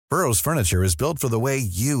Burrow's furniture is built for the way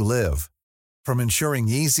you live. From ensuring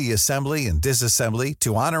easy assembly and disassembly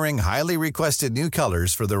to honoring highly requested new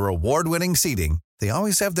colors for their award-winning seating, they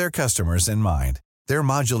always have their customers in mind. Their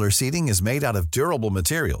modular seating is made out of durable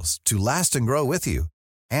materials to last and grow with you.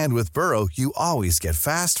 And with Burrow, you always get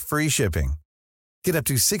fast, free shipping. Get up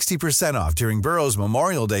to 60% off during Burrow's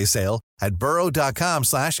Memorial Day sale at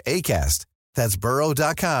burrow.com/ACAST. That's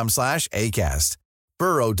burrow.com/ACAST.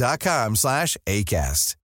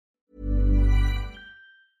 burrow.com/ACAST.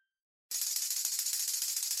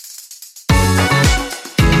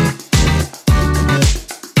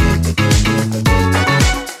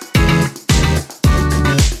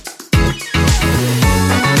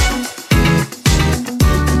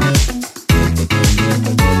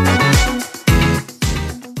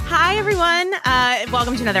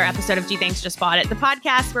 Welcome to another episode of Gee Thanks Just Bought It, the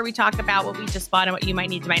podcast where we talk about what we just bought and what you might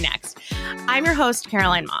need to buy next. I'm your host,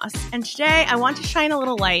 Caroline Moss, and today I want to shine a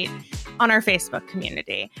little light on our Facebook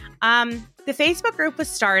community. The Facebook group was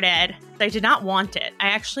started. I did not want it. I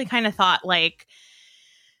actually kind of thought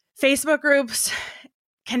Facebook groups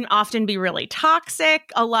can often be really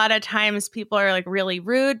toxic. A lot of times people are really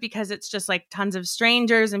rude because it's just tons of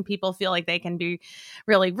strangers and people feel like they can be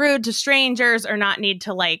really rude to strangers or not need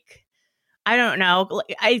to I don't know.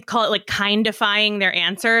 I call it kindifying their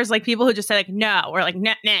answers. People who just say no or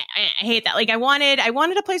nah, I hate that. I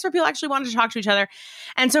wanted a place where people actually wanted to talk to each other.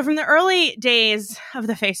 And so from the early days of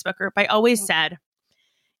the Facebook group, I always said,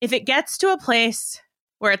 if it gets to a place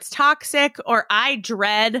where it's toxic or I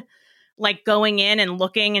dread going in and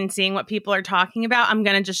looking and seeing what people are talking about, I'm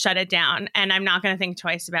going to just shut it down and I'm not going to think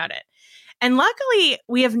twice about it. And luckily,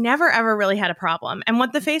 we have never, ever really had a problem. And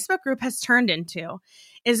what the Facebook group has turned into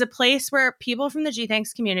is a place where people from the Gee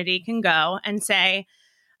Thanks community can go and say,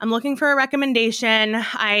 I'm looking for a recommendation.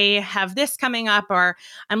 I have this coming up, or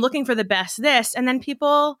I'm looking for the best this. And then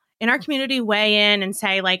people in our community weigh in and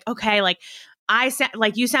say okay,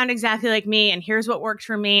 you sound exactly like me. And here's what worked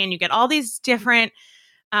for me. And you get all these different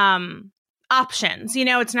options.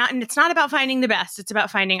 It's not about finding the best. It's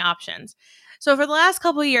about finding options. So for the last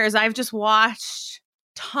couple of years, I've just watched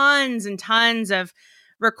tons and tons of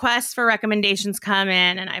requests for recommendations come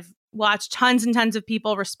in, and I've watched tons and tons of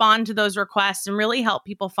people respond to those requests and really help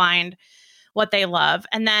people find what they love.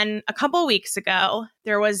 And then a couple of weeks ago,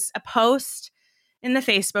 there was a post in the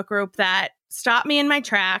Facebook group that stopped me in my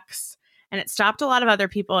tracks, and it stopped a lot of other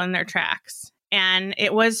people in their tracks. And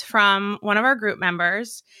it was from one of our group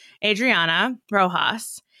members, Adriana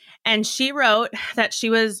Rojas, and she wrote that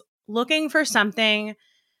she was looking for something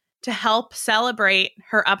to help celebrate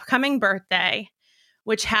her upcoming birthday,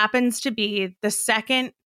 which happens to be the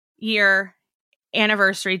second year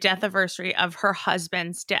death anniversary of her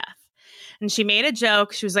husband's death. And she made a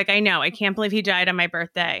joke. She was like, I know, I can't believe he died on my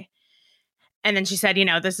birthday. And then she said,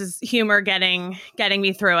 this is humor getting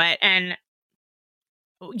me through it. And,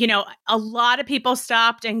 a lot of people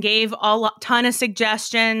stopped and gave a ton of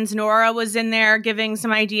suggestions. Nora was in there giving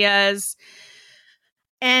some ideas.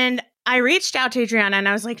 And I reached out to Adriana and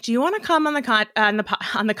I was like, do you want to come on the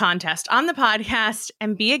podcast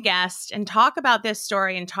and be a guest and talk about this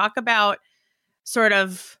story and talk about sort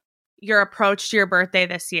of your approach to your birthday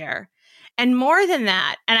this year? And more than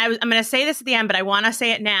that, and I'm going to say this at the end, but I want to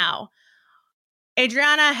say it now.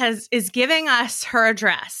 Adriana is giving us her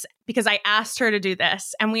address because I asked her to do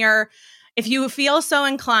this. And if you feel so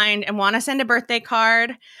inclined and want to send a birthday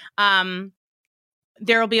card,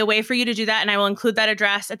 there will be a way for you to do that, and I will include that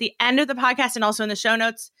address at the end of the podcast and also in the show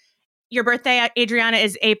notes. Your birthday, Adriana,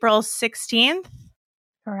 is April 16th?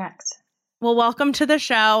 Correct. Well, welcome to the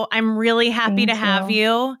show. I'm really happy to have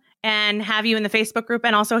you and have you in the Facebook group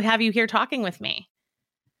and also have you here talking with me.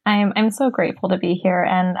 I'm so grateful to be here,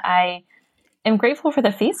 and I am grateful for the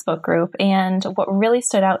Facebook group. And what really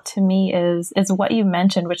stood out to me is what you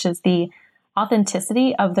mentioned, which is the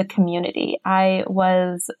authenticity of the community. I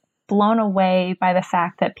was blown away by the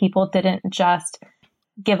fact that people didn't just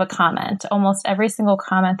give a comment. Almost every single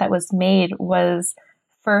comment that was made was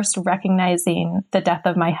first recognizing the death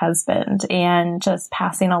of my husband and just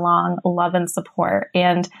passing along love and support.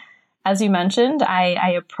 And as you mentioned,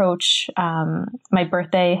 I approach my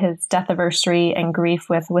birthday, his death anniversary, and grief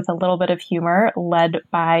with a little bit of humor, led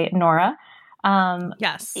by Nora.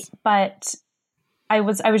 Yes, but I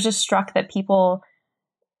was just struck that people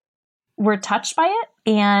were touched by it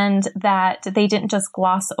and that they didn't just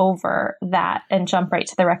gloss over that and jump right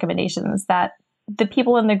to the recommendations. That the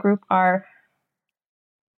people in the group are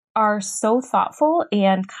so thoughtful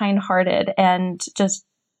and kind-hearted and just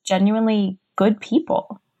genuinely good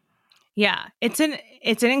people. Yeah, it's an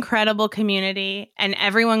incredible community and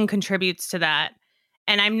everyone contributes to that.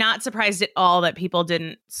 And I'm not surprised at all that people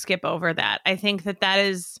didn't skip over that. I think that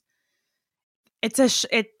is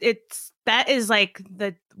that is like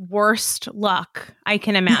the worst luck I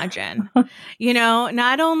can imagine.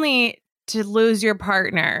 Not only to lose your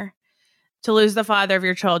partner, to lose the father of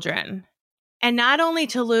your children, and not only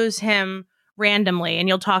to lose him randomly, and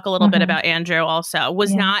you'll talk a little bit about Andrew also,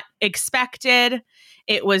 was not expected.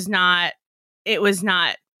 It was not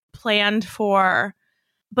planned for.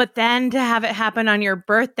 But then to have it happen on your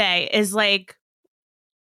birthday is like,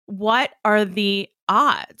 what are the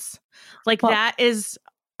odds? Like, that is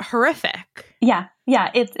horrific. Yeah.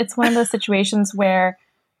 It's one of those situations where,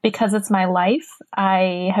 because it's my life,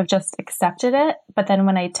 I have just accepted it. But then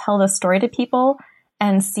when I tell the story to people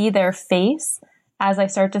and see their face as I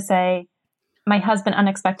start to say, my husband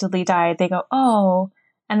unexpectedly died, they go, oh.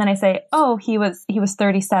 And then I say, oh, he was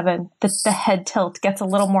 37. The head tilt gets a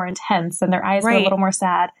little more intense and their eyes get a little more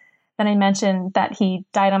sad. Then I mentioned that he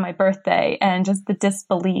died on my birthday, and just the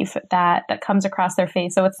disbelief that comes across their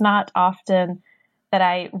face. So it's not often that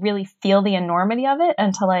I really feel the enormity of it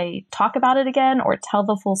until I talk about it again or tell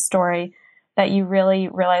the full story, that you really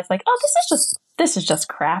realize, like, oh, this is just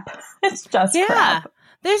crap. It's just crap.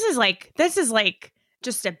 This is like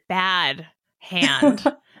just a bad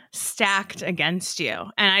hand stacked against you.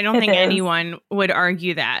 And I don't think anyone would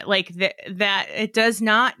argue that. Like that it does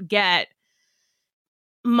not get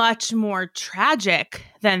much more tragic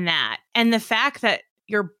than that. And the fact that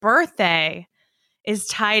your birthday is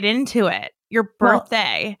tied into it. Your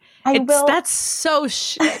birthday. That's so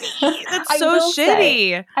shitty. That's so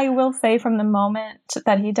shitty. I will say, from the moment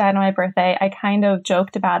that he died on my birthday, I kind of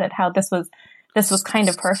joked about it, how this was kind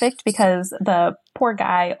of perfect, because the poor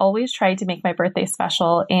guy always tried to make my birthday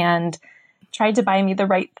special and tried to buy me the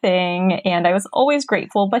right thing. And I was always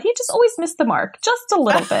grateful, but he just always missed the mark just a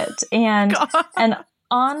little bit. And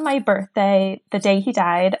on my birthday, the day he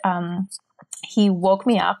died, he woke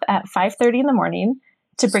me up at 5:30 in the morning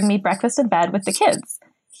to bring me breakfast in bed with the kids.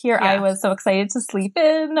 I was so excited to sleep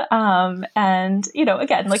in. And,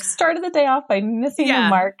 again, like, started the day off by missing the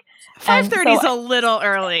mark. 5:30 is a little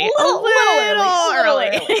early. A little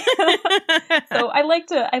early. So I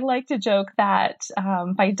like to joke that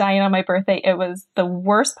by dying on my birthday, it was the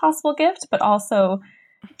worst possible gift, but also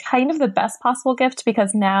kind of the best possible gift,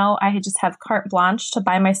 because now I just have carte blanche to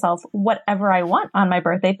buy myself whatever I want on my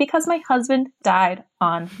birthday, because my husband died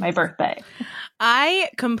on my birthday. I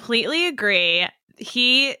completely agree.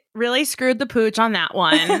 He really screwed the pooch on that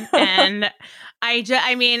one. And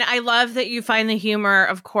I love that you find the humor.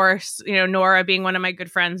 Of course, Nora being one of my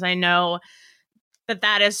good friends, I know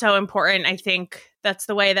that is so important. I think that's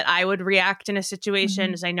the way that I would react in a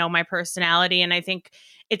situation, is I know my personality, and I think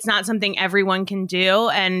it's not something everyone can do.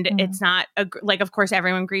 And it's not of course,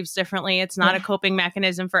 everyone grieves differently. It's not a coping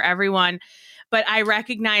mechanism for everyone. But I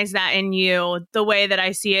recognize that in you, the way that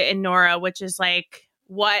I see it in Nora, which is like,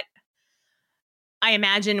 what I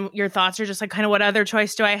imagine your thoughts are just like, kind of, what other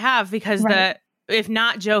choice do I have? Because if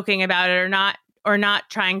not joking about it or not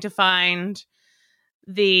trying to find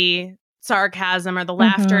the sarcasm or the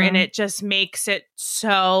laughter in it, just makes it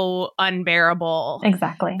so unbearable.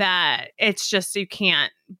 Exactly. That it's just, you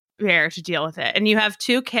can't bear to deal with it. And you have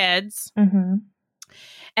 2 kids.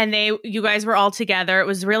 And you guys were all together. It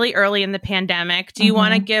was really early in the pandemic. Do you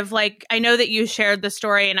want to give, like, I know that you shared the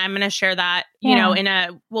story, and I'm going to share that,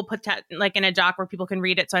 we'll put in a doc where people can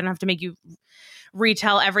read it, so I don't have to make you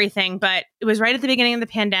retell everything. But it was right at the beginning of the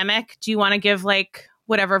pandemic. Do you want to give, like,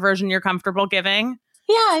 whatever version you're comfortable giving?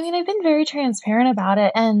 Yeah, I mean, I've been very transparent about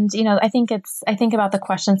it. And, I think about the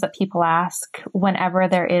questions that people ask whenever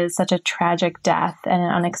there is such a tragic death and an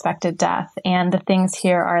unexpected death. And the things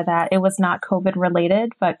here are that it was not COVID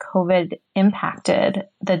related, but COVID impacted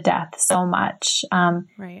the death so much.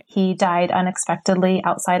 He died unexpectedly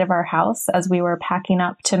outside of our house as we were packing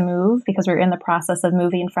up to move, because we were in the process of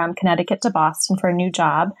moving from Connecticut to Boston for a new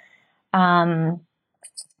job.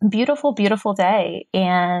 Beautiful, beautiful day.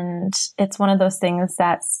 And it's one of those things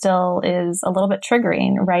that still is a little bit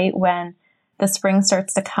triggering, right? When the spring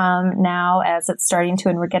starts to come now, as it's starting to,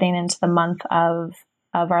 and we're getting into the month of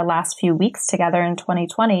our last few weeks together in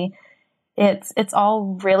 2020, it's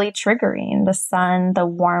all really triggering. The sun, the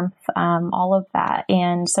warmth, all of that.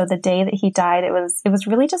 And so the day that he died, it was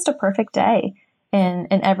really just a perfect day in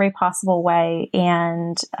every possible way.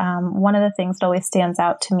 And one of the things that always stands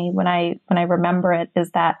out to me when I remember it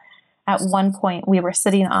is that at one point we were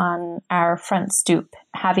sitting on our front stoop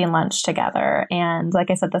having lunch together. And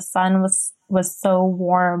like I said, the sun was so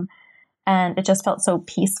warm and it just felt so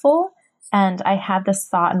peaceful. And I had this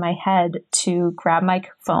thought in my head to grab my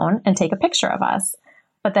phone and take a picture of us.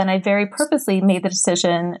 But then I very purposely made the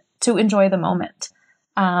decision to enjoy the moment.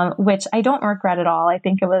 which I don't regret at all. I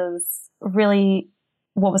think it was really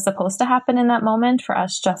what was supposed to happen in that moment for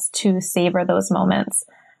us just to savor those moments.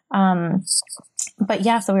 But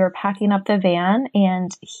yeah, so we were packing up the van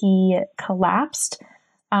and he collapsed.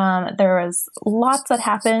 There was lots that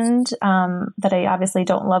happened that I obviously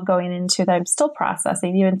don't love going into, that I'm still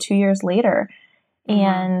processing even 2 years later.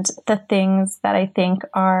 And the things that I think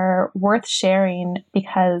are worth sharing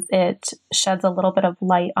because it sheds a little bit of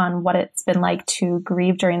light on what it's been like to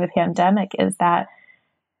grieve during the pandemic is that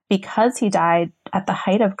because he died at the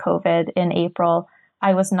height of COVID in April,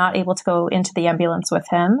 I was not able to go into the ambulance with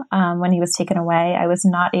him when he was taken away. I was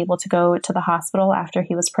not able to go to the hospital after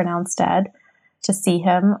he was pronounced dead to see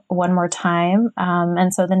him one more time.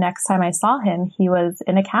 And so the next time I saw him, he was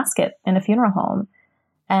in a casket in a funeral home.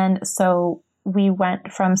 And so we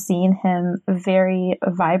went from seeing him very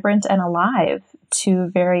vibrant and alive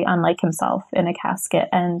to very unlike himself in a casket.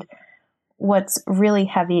 And what's really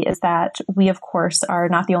heavy is that we, of course, are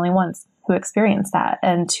not the only ones who experience that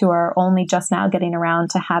and who are only just now getting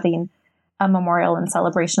around to having a memorial and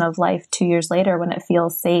celebration of life 2 years later when it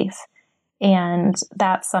feels safe. And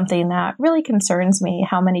that's something that really concerns me,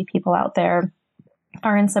 how many people out there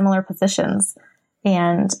are in similar positions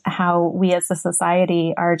and how we as a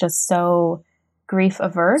society are just so grief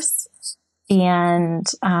averse and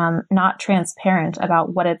not transparent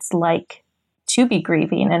about what it's like to be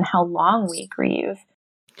grieving and how long we grieve.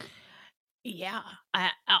 Yeah.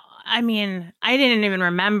 I mean, I didn't even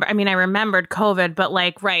remember. I mean, I remembered COVID, but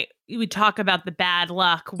like, right, we talk about the bad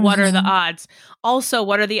luck. What are the odds? Also,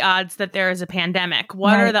 what are the odds that there is a pandemic?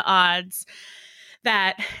 What are the odds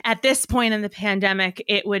that at this point in the pandemic,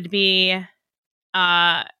 it would be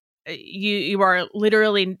you are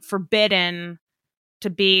literally forbidden to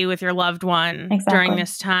be with your loved one during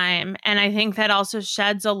this time. And I think that also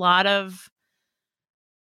sheds a lot of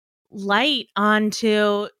light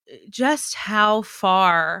onto just how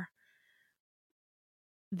far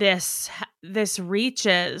this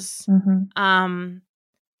reaches. And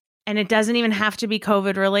it doesn't even have to be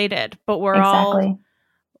COVID related, but we're all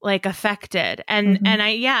like affected. And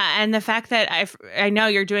and the fact that I know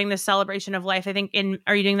you're doing this celebration of life, I think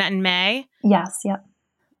are you doing that in May? Yes. Yep.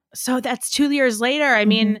 So that's 2 years later. I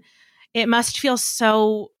mean, it must feel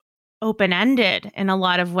so open-ended in a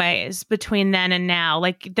lot of ways between then and now.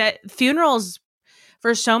 Like that funerals,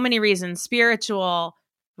 for so many reasons, spiritual,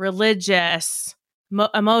 religious,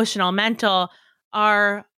 emotional, mental,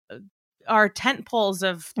 are tent poles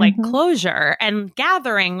of like closure and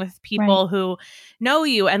gathering with people who know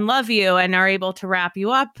you and love you and are able to wrap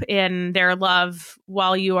you up in their love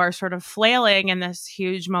while you are sort of flailing in this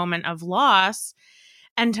huge moment of loss.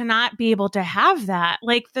 And to not be able to have that,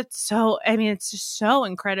 like that's so, I mean, it's just so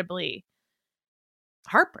incredibly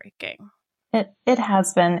heartbreaking. It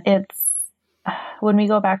has been. It's when we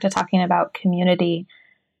go back to talking about community,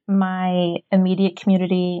 my immediate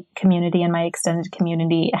community and my extended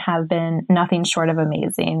community have been nothing short of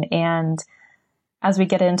amazing. And as we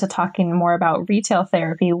get into talking more about retail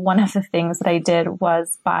therapy, one of the things that I did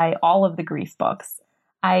was buy all of the grief books.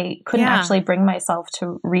 I couldn't actually bring myself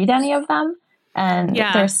to read any of them. And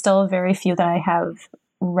there's still very few that I have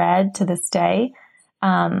read to this day.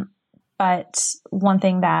 But one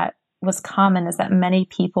thing that was common is that many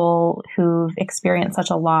people who've experienced such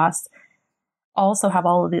a loss also have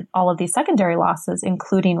all of these secondary losses,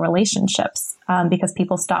 including relationships, because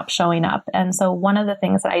people stop showing up. And so one of the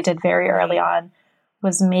things that I did very early on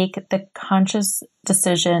was make the conscious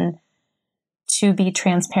decision to be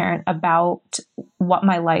transparent about what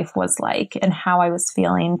my life was like and how I was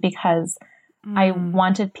feeling, because I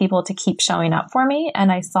wanted people to keep showing up for me.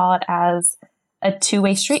 And I saw it as a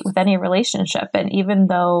two-way street with any relationship. And even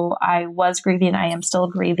though I was grieving, I am still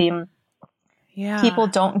grieving. People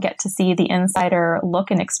don't get to see the insider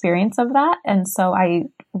look and experience of that. And so I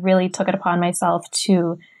really took it upon myself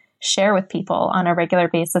to share with people on a regular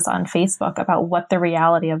basis on Facebook about what the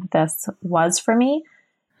reality of this was for me.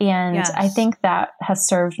 And I think that has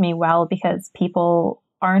served me well because people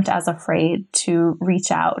aren't as afraid to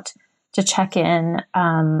reach out, to check in,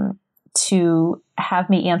 to have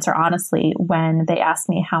me answer honestly when they ask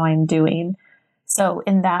me how I'm doing. So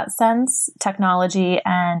in that sense, technology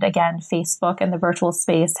and again, Facebook and the virtual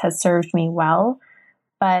space has served me well.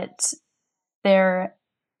 But there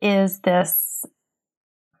is this,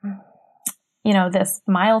 this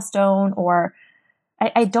milestone, or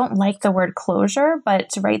I don't like the word closure,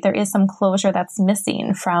 but there is some closure that's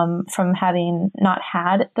missing from having not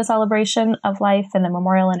had the celebration of life and the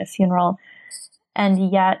memorial and a funeral.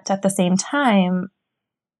 And yet at the same time,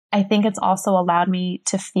 I think it's also allowed me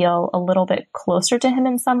to feel a little bit closer to him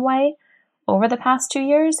in some way over the past 2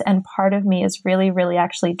 years. And part of me is really, really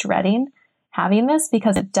actually dreading having this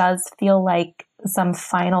because it does feel like some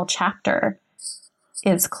final chapter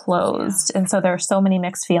is closed. And so there are so many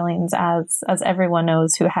mixed feelings as everyone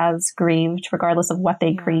knows who has grieved, regardless of what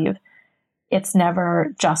they grieve. It's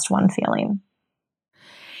never just one feeling.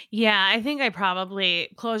 Yeah, I think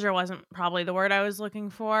closure wasn't probably the word I was looking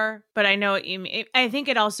for, but I know what you mean. I think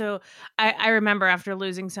it also, I remember after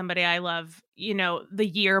losing somebody I love,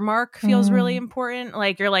 the year mark feels really important.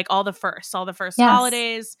 Like you're like all the first yes.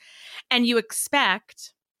 holidays, and you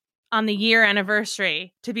expect on the year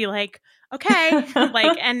anniversary to be like, okay,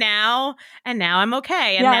 like, and now I'm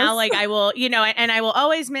okay. And now like I will, and I will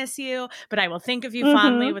always miss you, but I will think of you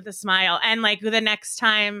fondly with a smile. And like the next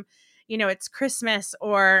time, it's Christmas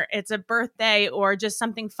or it's a birthday or just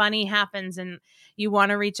something funny happens and you want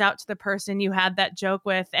to reach out to the person you had that joke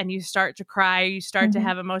with and you start to cry, you start to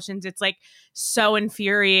have emotions. It's like so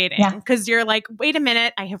infuriating because you're like, wait a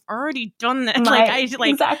minute, I have already done this.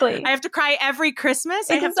 Exactly. I have to cry every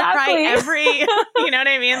Christmas. I have to cry every, you know what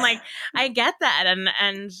I mean? Like I get that.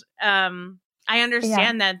 And I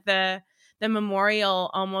understand that the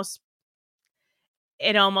memorial almost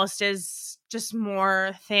is just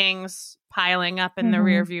more things piling up in the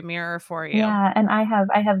rearview mirror for you. Yeah. And I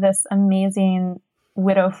have this amazing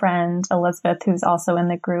widow friend, Elizabeth, who's also in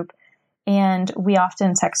the group. And we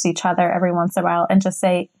often text each other every once in a while and just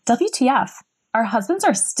say, WTF, our husbands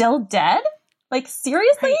are still dead? Like,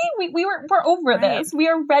 seriously? Right. We're over this. We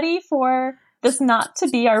are ready for this not to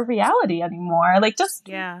be our reality anymore. Like,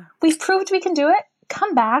 we've proved we can do it.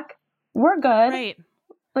 Come back. We're good. Right.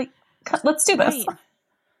 Like, let's do this.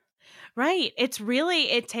 Right.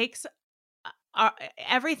 It takes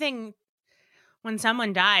everything when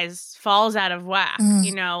someone dies falls out of whack,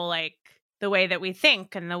 like the way that we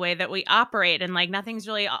think and the way that we operate and like nothing's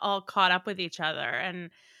really all caught up with each other. And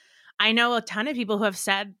I know a ton of people who have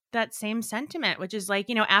said that same sentiment, which is like,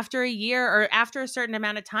 after a year or after a certain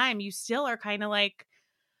amount of time, you still are kind of like,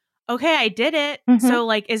 okay, I did it. So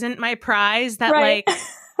like, isn't my prize that like,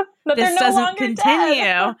 this doesn't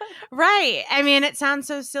continue. Right. I mean, it sounds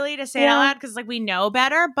so silly to say it out loud because like we know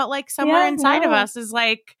better, but like somewhere inside of us is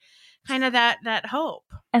like kind of that hope.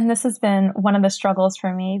 And this has been one of the struggles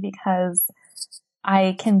for me because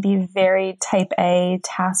I can be very type A,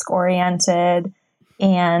 task oriented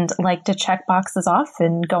and like to check boxes off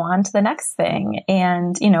and go on to the next thing.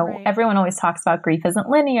 And, everyone always talks about grief isn't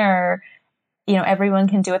linear. Everyone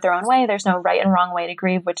can do it their own way. There's no right and wrong way to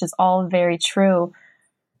grieve, which is all very true.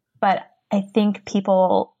 But I think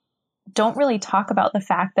people don't really talk about the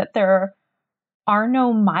fact that there are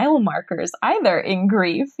no mile markers either in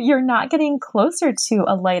grief. You're not getting closer to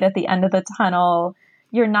a light at the end of the tunnel.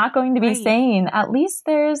 You're not going to be saying, at least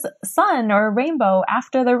there's sun or a rainbow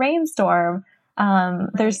after the rainstorm.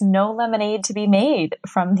 There's no lemonade to be made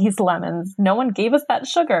from these lemons. No one gave us that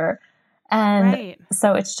sugar. And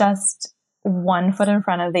so it's just one foot in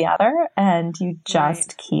front of the other and you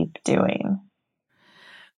just keep doing.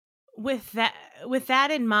 With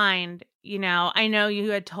that in mind, I know you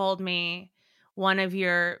had told me one of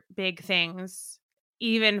your big things,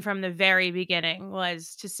 even from the very beginning,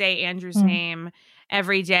 was to say Andrew's name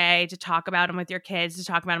every day, to talk about him with your kids, to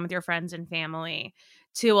talk about him with your friends and family,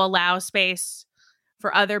 to allow space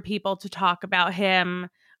for other people to talk about him.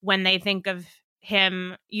 When they think of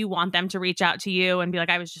him, you want them to reach out to you and be like,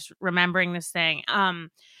 I was just remembering this thing.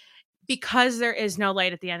 Because there is no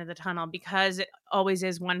light at the end of the tunnel, because it always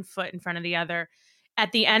is one foot in front of the other.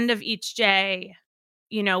 At the end of each day,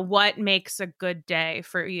 what makes a good day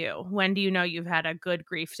for you? When do you know you've had a good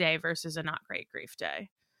grief day versus a not great grief day?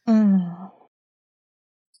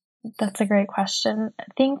 That's a great question. I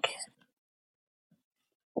think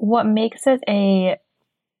what makes it a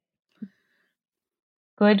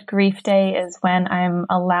good grief day is when I'm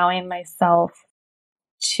allowing myself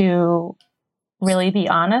to really be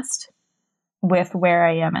honest with where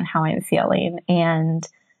I am and how I'm feeling. And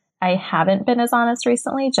I haven't been as honest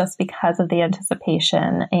recently just because of the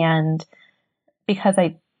anticipation and because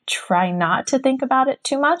I try not to think about it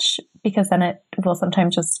too much, because then it will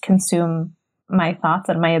sometimes just consume my thoughts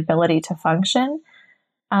and my ability to function.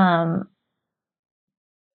 And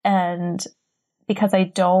because I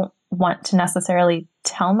don't want to necessarily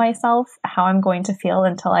tell myself how I'm going to feel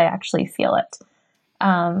until I actually feel it.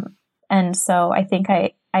 And so I think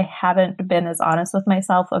I haven't been as honest with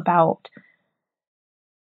myself about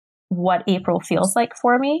what April feels like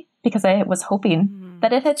for me, because I was hoping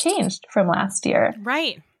that it had changed from last year.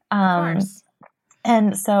 Right. Of course.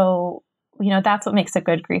 And so, that's what makes a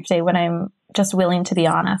good grief day, when I'm just willing to be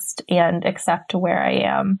honest and accept where I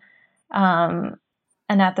am.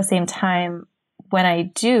 And at the same time, when I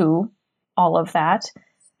do all of that.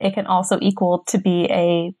 It can also equal to be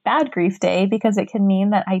a bad grief day because it can mean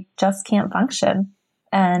that I just can't function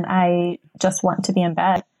and I just want to be in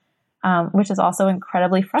bed, which is also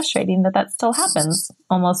incredibly frustrating that still happens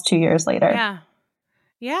almost 2 years later. Yeah.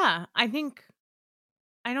 Yeah. I think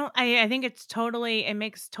it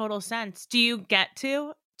makes total sense. Do you get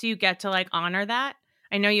to like honor that?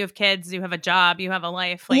 I know you have kids, you have a job, you have a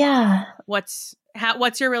life. Like, yeah. What's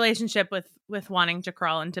your relationship with wanting to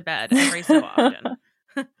crawl into bed every so often?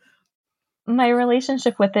 My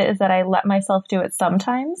relationship with it is that I let myself do it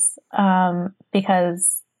sometimes,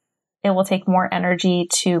 because it will take more energy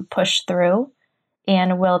to push through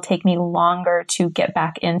and will take me longer to get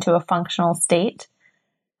back into a functional state.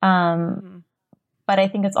 But I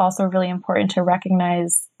think it's also really important to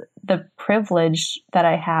recognize the privilege that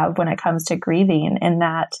I have when it comes to grieving, in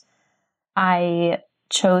that I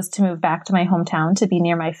chose to move back to my hometown to be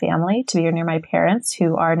near my family, to be near my parents,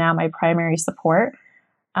 who are now my primary support.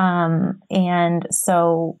 And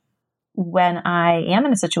so when I am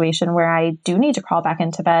in a situation where I do need to crawl back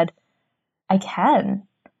into bed, I can.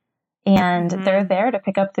 And they're there to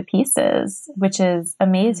pick up the pieces, which is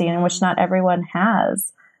amazing, and which not everyone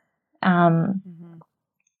has.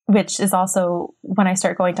 Which is also when I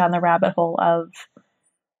start going down the rabbit hole of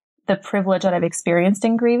the privilege that I've experienced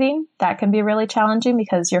in grieving, that can be really challenging,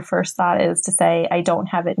 because your first thought is to say, I don't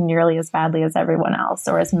have it nearly as badly as everyone else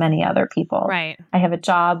or as many other people. Right. I have a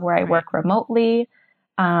job where I work remotely.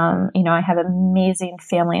 I have amazing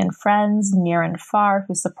family and friends near and far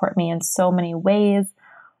who support me in so many ways,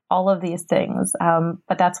 all of these things.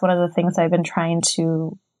 But that's one of the things I've been trying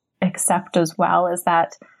to accept as well, is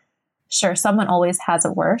that sure, someone always has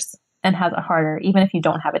it worse and has it harder, even if you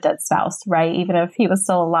don't have a dead spouse, right? Even if he was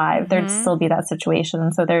still alive, there'd still be that situation.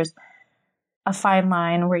 And so there's a fine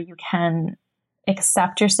line where you can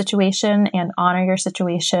accept your situation and honor your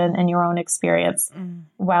situation and your own experience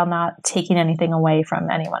while not taking anything away from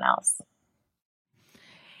anyone else.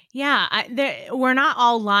 Yeah, we're not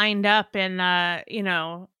all lined up in, a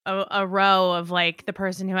row of like the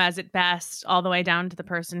person who has it best all the way down to the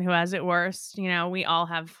person who has it worst. We all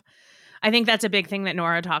have. I think that's a big thing that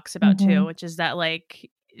Nora talks about too, which is that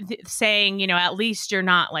like saying, at least you're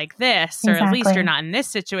not like this, or at least you're not in this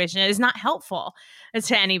situation, is not helpful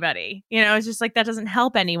to anybody. It's just like, that doesn't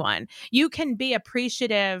help anyone. You can be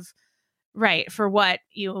appreciative, right, for what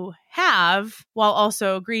you have while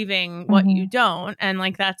also grieving what you don't. And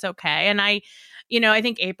like, that's okay. And I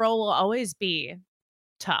think April will always be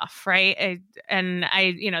tough, right?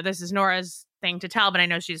 This is Nora's thing to tell, but I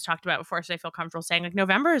know she's talked about it before, so I feel comfortable saying like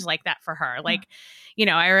November is like that for her. Like,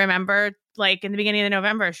 I remember like in the beginning of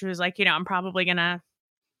November, she was like, I'm probably gonna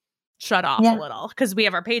shut off a little because we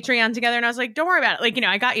have our Patreon together, and I was like, don't worry about it. Like,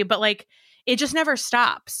 I got you, but like it just never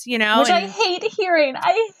stops, Which I hate hearing.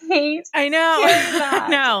 I know. I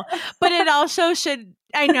know. But it also should.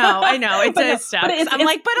 I know. It sucks. I'm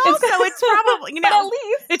like, but also it's probably, but at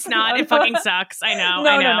least it's not. It fucking sucks. I know. No.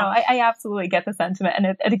 I absolutely get the sentiment.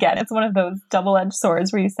 And again, it's one of those double-edged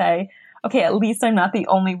swords where you say, okay, at least I'm not the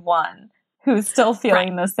only one who's still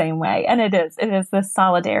feeling the same way. And it is the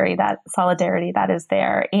solidarity that is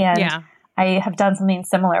there. And I have done something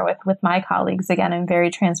similar with my colleagues. Again, I'm very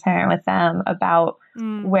transparent with them about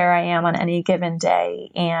where I am on any given day.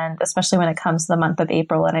 And especially when it comes to the month of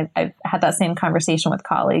April. And I've had that same conversation with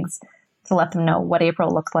colleagues to let them know what April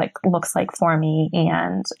looks like for me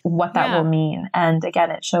and what that will mean. And again,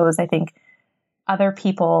 it shows, I think, other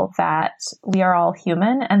people that we are all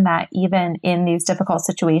human, and that even in these difficult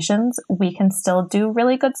situations, we can still do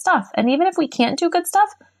really good stuff. And even if we can't do good stuff,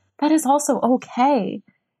 that is also okay.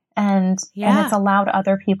 And it's allowed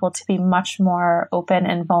other people to be much more open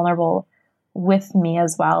and vulnerable with me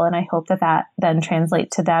as well. And I hope that then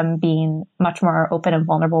translates to them being much more open and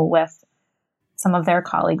vulnerable with some of their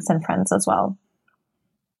colleagues and friends as well.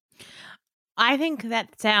 I think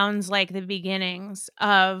that sounds like the beginnings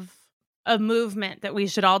of a movement that we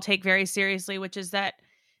should all take very seriously, which is that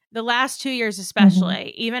the last 2 years,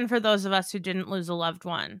 especially, even for those of us who didn't lose a loved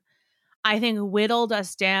one, I think whittled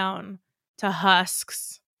us down to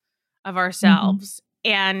husks of ourselves.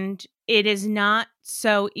 And it is not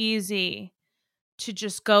so easy to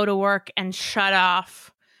just go to work and shut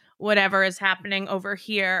off whatever is happening over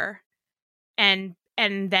here and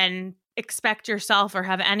then expect yourself or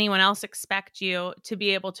have anyone else expect you to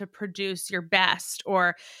be able to produce your best,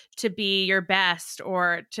 or to be your best,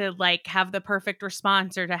 or to like have the perfect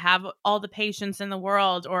response, or to have all the patience in the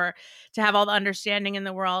world, or to have all the understanding in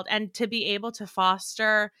the world, and to be able to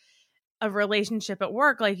foster a relationship at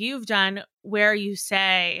work like you've done, where you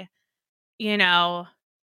say,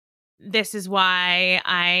 this is why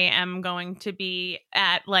I am going to be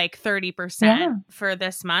at like 30% for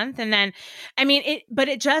this month. And then, I mean,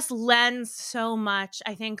 it just lends so much.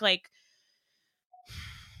 I think like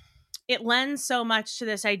it lends so much to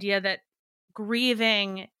this idea that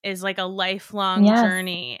grieving is like a lifelong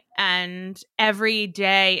journey, and every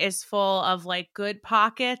day is full of like good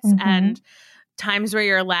pockets and times where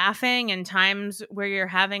you're laughing and times where you're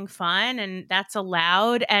having fun, and that's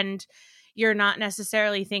allowed. And you're not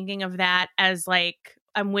necessarily thinking of that as like,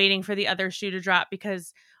 I'm waiting for the other shoe to drop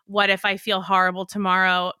because what if I feel horrible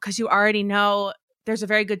tomorrow? Because you already know there's a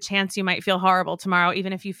very good chance you might feel horrible tomorrow,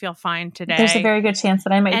 even if you feel fine today. There's a very good chance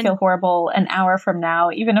that I might feel horrible an hour from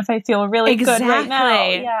now, even if I feel really good right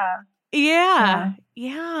now.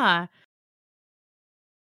 Yeah.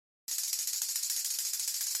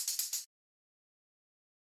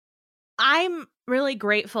 I'm really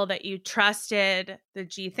grateful that you trusted the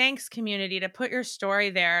G Thanks community to put your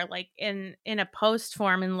story there, like in a post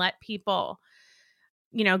form, and let people,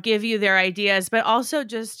 you know, give you their ideas, but also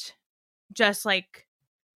just like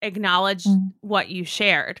acknowledge what you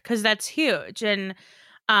shared, because that's huge. And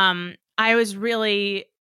I was really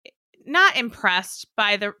not impressed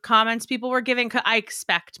by the comments people were giving. I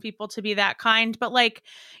expect people to be that kind, but like,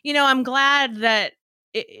 you know, I'm glad that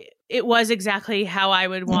it was exactly how I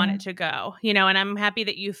would want it to go, you know, and I'm happy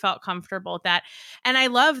that you felt comfortable with that. And I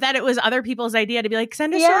love that it was other people's idea to be like,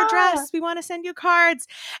 send us your address. We want to send you cards.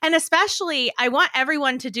 And especially, I want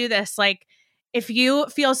everyone to do this. Like, if you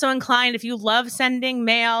feel so inclined, if you love sending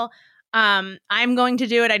mail, I'm going to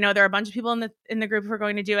do it. I know there are a bunch of people in the group who are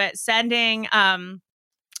going to do it, sending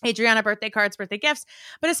Adriana birthday cards, birthday gifts,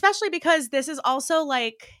 but especially because this is also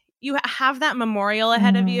like, you have that memorial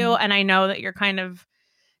ahead of you. And I know that you're kind of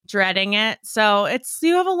dreading it. So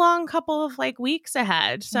you have a long couple of like weeks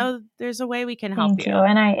ahead. So there's a way we can help you.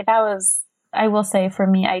 And I will say for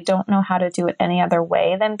me, I don't know how to do it any other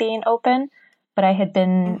way than being open, but I had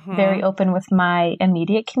been very open with my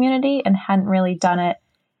immediate community and hadn't really done it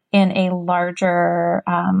in a larger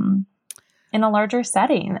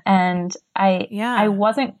setting. And I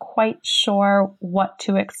wasn't quite sure what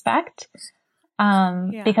to expect,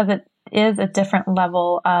 because it is a different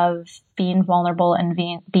level of being vulnerable and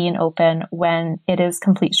being open when it is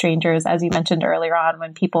complete strangers, as you mentioned earlier on,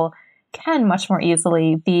 when people can much more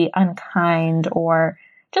easily be unkind or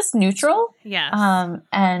just neutral.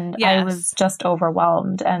 I was just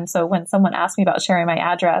overwhelmed. And so when someone asked me about sharing my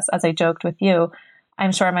address, as I joked with you,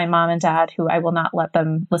 I'm sure my mom and dad, who I will not let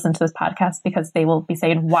them listen to this podcast because they will be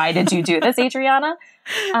saying, why did you do this, Adriana?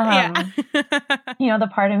 You know, the other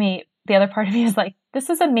part of me is like, this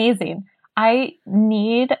is amazing. I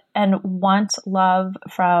need and want love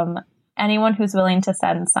from anyone who's willing to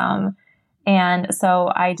send some. And so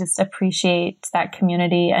I just appreciate that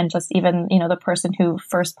community, and just even, you know, the person who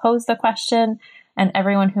first posed the question and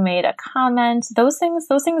everyone who made a comment. Those things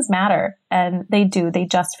matter, and they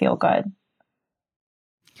just feel good.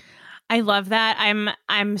 I love that.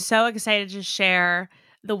 I'm so excited to share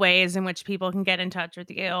the ways in which people can get in touch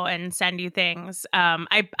with you and send you things.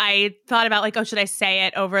 I thought about like, oh, should I say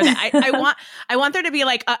it over that? I want there to be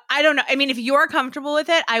like, I don't know. I mean, if you're comfortable with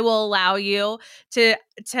it, I will allow you to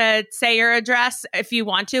say your address if you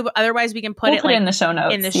want to, but otherwise we can put it like in the show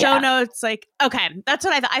notes. In the show notes, like, okay, that's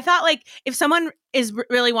what I thought. I thought like if someone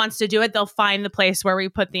really wants to do it, they'll find the place where we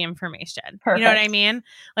put the information. Perfect. You know what I mean?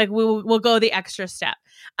 Like we'll go the extra step.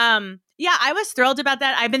 Yeah, I was thrilled about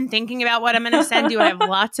that. I've been thinking about what I'm going to send you. I have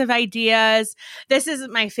lots of ideas. This is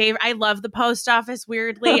my favorite. I love the post office,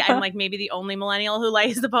 weirdly. I'm like maybe the only millennial who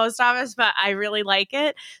likes the post office, but I really like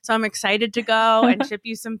it. So I'm excited to go and ship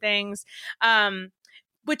you some things.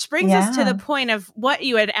 Which brings us to the point of what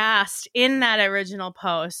you had asked in that original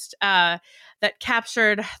post that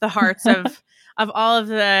captured the hearts of all of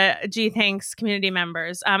the G Thanks community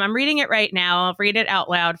members. I'm reading it right now. I'll read it out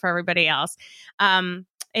loud for everybody else.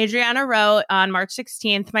 Adriana wrote on March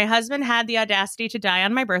 16th, my husband had the audacity to die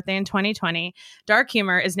on my birthday in 2020. Dark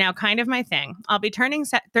humor is now kind of my thing. I'll be turning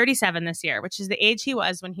 37 this year, which is the age he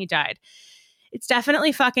was when he died. It's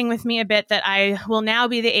definitely fucking with me a bit that I will now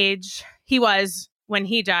be the age he was when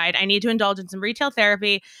he died. I need to indulge in some retail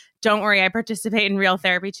therapy. Don't worry, I participate in real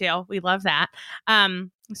therapy too. We love that.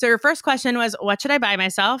 So your first question was, what should I buy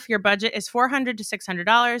myself? Your budget is $400 to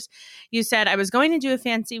 $600. You said, I was going to do a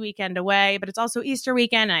fancy weekend away, but it's also Easter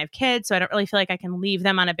weekend and I have kids, so I don't really feel like I can leave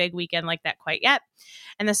them on a big weekend like that quite yet.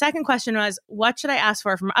 And the second question was, what should I ask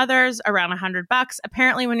for from others? Around $100.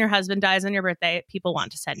 Apparently, when your husband dies on your birthday, people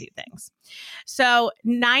want to send you things. So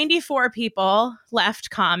 94 people left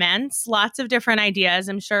comments, lots of different ideas.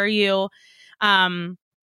 I'm sure you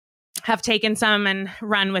have taken some and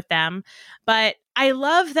run with them. But I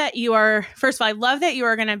love that you are, first of all, I love that you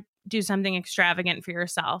are going to do something extravagant for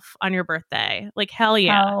yourself on your birthday. Like, hell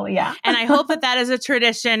yeah. Hell yeah. And I hope that that is a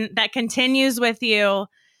tradition that continues with you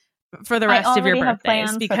for the rest of your birthdays. Have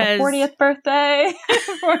plans because for the 40th birthday,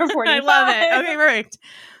 for 45. I love it. Okay, perfect.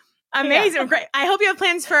 Amazing. Yeah. Great. I hope you have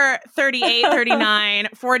plans for 38, 39,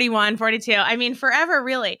 41, 42. I mean, forever,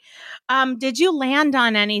 really. Did you land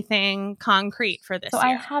on anything concrete for this year?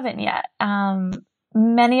 I haven't yet.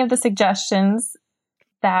 Many of the suggestions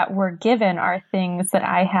that were given are things that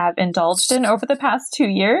I have indulged in over the past 2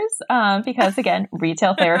 years, because again,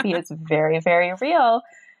 retail therapy is very, very real.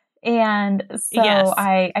 And so yes.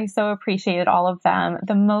 I so appreciated all of them.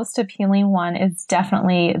 The most appealing one is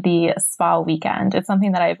definitely the spa weekend. It's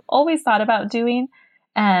something that I've always thought about doing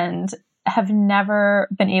and have never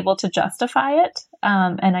been able to justify it.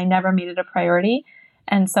 And I never made it a priority.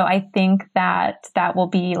 And so I think that that will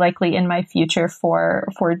be likely in my future for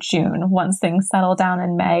June, once things settle down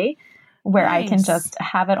in May, where I can just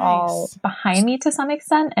have it all behind me to some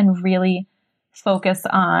extent and really focus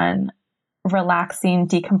on relaxing,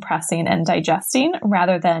 decompressing, and digesting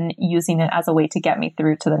rather than using it as a way to get me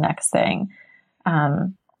through to the next thing.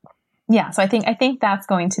 So I think that's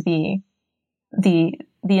going to be the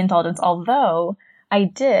indulgence, although I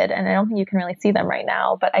did, and I don't think you can really see them right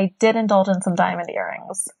now, but I did indulge in some diamond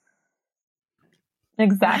earrings.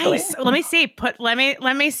 Exactly. Nice. Let me see. Let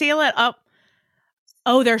me seal it up.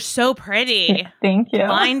 Oh, they're so pretty. Thank you.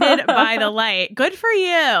 Blinded by the light. Good for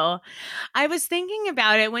you. I was thinking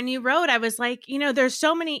about it when you wrote. I was like, there's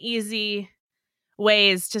so many easy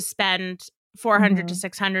ways to spend $400 to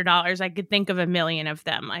 $600. I could think of a million of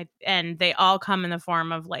them. And they all come in the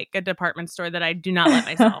form of like a department store that I do not let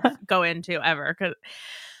myself go into ever.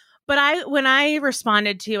 But when I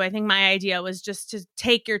responded to you, I think my idea was just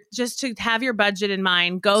to have your budget in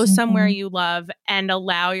mind, go somewhere you love, and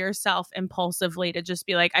allow yourself impulsively to just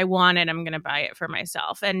be like, I want it, I'm going to buy it for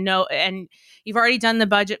myself. And you've already done the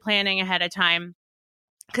budget planning ahead of time.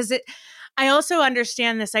 Because I also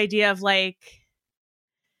understand this idea of like,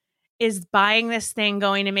 is buying this thing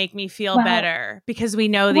going to make me feel better? Because we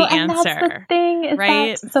know the answer. And that's the thing, is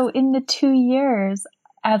right? So in the 2 years,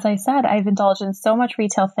 as I said, I've indulged in so much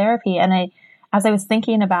retail therapy. And as I was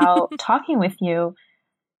thinking about talking with you,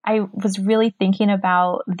 I was really thinking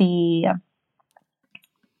about the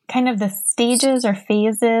kind of the stages or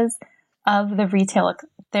phases of the retail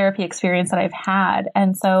therapy experience that I've had.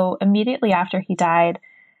 And so immediately after he died,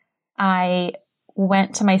 I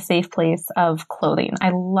went to my safe place of clothing.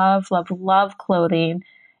 I love, love, love clothing.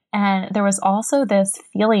 And there was also this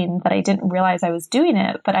feeling that I didn't realize I was doing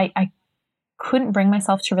it, but I couldn't bring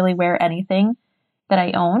myself to really wear anything that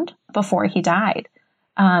I owned before he died.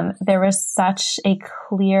 There was such a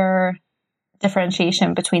clear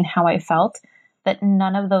differentiation between how I felt that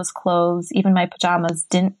none of those clothes, even my pajamas,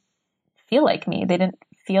 didn't feel like me. They didn't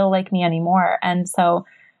feel like me anymore. And so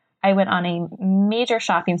I went on a major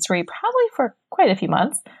shopping spree, probably for quite a few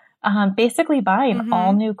months, basically buying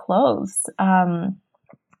all new clothes. And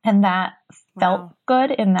that felt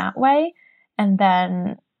good in that way. And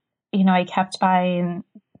then I kept buying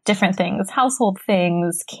different things, household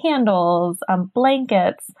things, candles,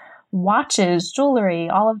 blankets, watches, jewelry,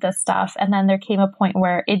 all of this stuff. And then there came a point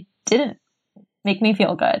where it didn't make me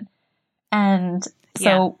feel good. And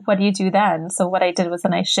so what do you do then? So what I did was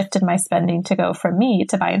then I shifted my spending to go from me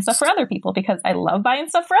to buying stuff for other people, because I love buying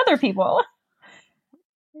stuff for other people.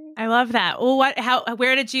 I love that. Well,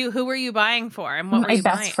 who were you buying for? And what were you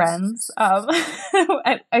buying? My best friends.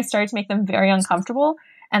 I started to make them very uncomfortable.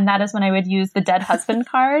 And that is when I would use the dead husband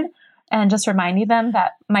card and just reminding them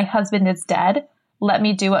that my husband is dead. Let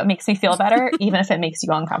me do what makes me feel better, even if it makes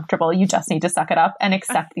you uncomfortable. You just need to suck it up and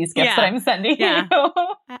accept these gifts that I'm sending you.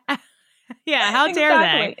 Yeah, how dare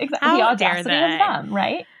they? Exactly. The audacity of them,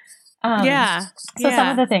 right? So some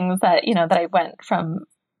of the things that, that I went from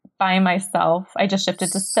buying myself, I just shifted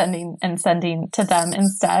to sending to them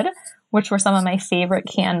instead, which were some of my favorite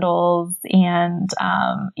candles and,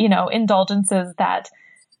 indulgences that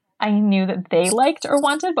I knew that they liked or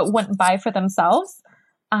wanted, but wouldn't buy for themselves.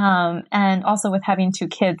 And also with having 2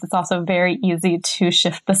 kids, it's also very easy to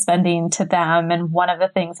shift the spending to them. And one of the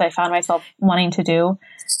things I found myself wanting to do,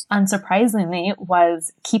 unsurprisingly,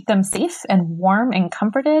 was keep them safe and warm and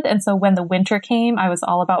comforted. And so when the winter came, I was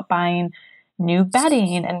all about buying new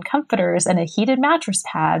bedding and comforters and a heated mattress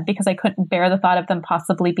pad, because I couldn't bear the thought of them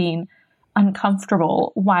possibly being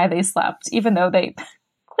uncomfortable while they slept, even though they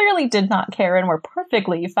clearly did not care and were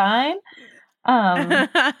perfectly fine. But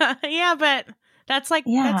that's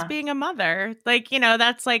that's being a mother. Like,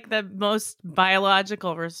 that's like the most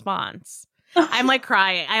biological response. I'm like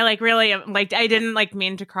crying. I like really like, I didn't like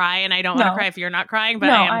mean to cry, and I don't want to cry if you're not crying, but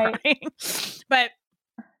I am crying. But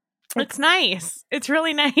it's nice. It's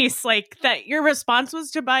really nice. Like that your response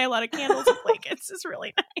was to buy a lot of candles and blankets is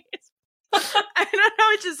really nice. I don't know.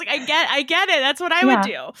 It's just like, I get it. That's what I would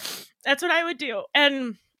do. That's what I would do.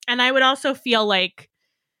 And I would also feel like,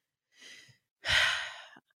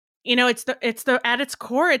 you know, it's the at its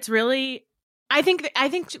core, it's really, I think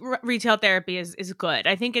retail therapy is good.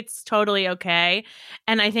 I think it's totally okay.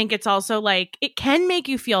 And I think it's also like, it can make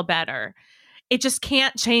you feel better. It just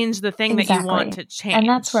can't change the thing that you want to change. And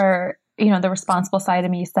that's where, you know, the responsible side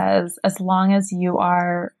of me says, as long as you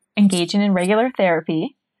are engaging in regular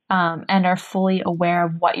therapy, and are fully aware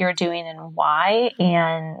of what you're doing and why.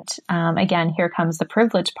 And again, here comes the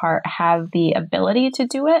privilege part, have the ability to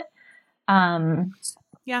do it.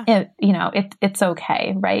 It's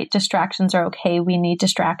okay, right? Distractions are okay. We need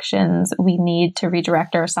distractions. We need to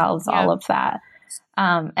redirect ourselves, all of that.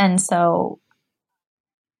 And so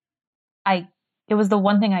it was the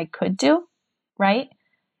one thing I could do, right?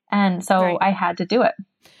 And so I had to do it.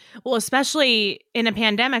 Well, especially in a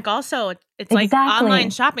pandemic also, it's like online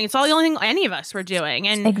shopping. It's all the only thing any of us were doing.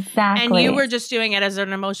 And and you were just doing it as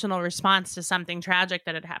an emotional response to something tragic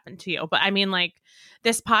that had happened to you. But I mean, like,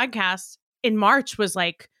 this podcast in March was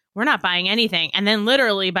like, we're not buying anything. And then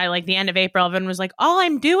literally by like the end of April, everyone was like, all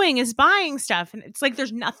I'm doing is buying stuff. And it's like,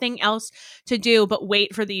 there's nothing else to do but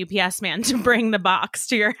wait for the UPS man to bring the box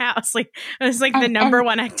to your house. Like, it's like the number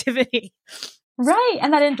one activity. Right.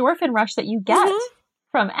 And that endorphin rush that you get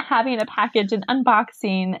from having a package and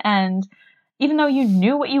unboxing, and even though you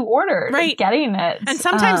knew what you ordered, getting it. And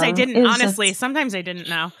sometimes I didn't, honestly. Sometimes I didn't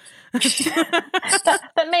know.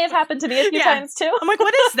 that may have happened to me a few times too. I'm like,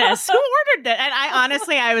 what is this? Who ordered that? And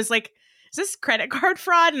I was like, is this credit card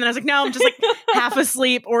fraud? And then I was like, no, I'm just like half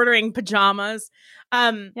asleep ordering pajamas.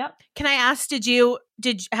 Can I ask,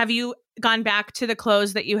 have you gone back to the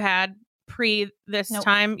clothes that you had pre this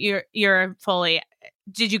time? You're fully,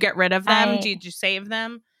 did you get rid of them? Did you save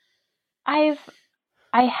them? I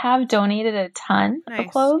have donated a ton of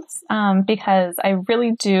clothes because I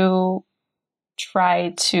really do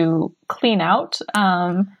try to clean out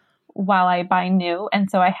while I buy new. And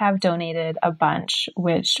so I have donated a bunch,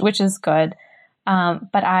 which is good.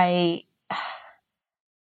 But I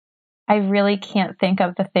really can't think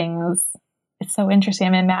of the things. It's so interesting.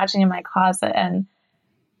 I'm imagining my closet, and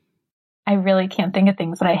I really can't think of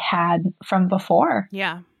things that I had from before.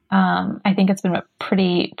 Yeah. I think it's been a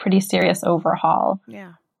pretty serious overhaul.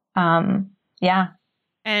 Yeah.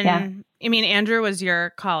 And I mean, Andrew was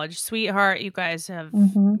your college sweetheart. You guys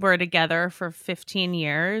were together for 15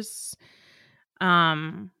 years.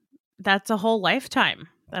 That's a whole lifetime.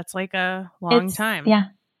 That's like a long time. Yeah.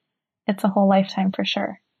 It's a whole lifetime for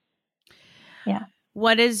sure. Yeah.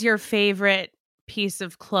 What is your favorite piece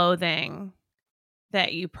of clothing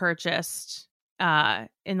that you purchased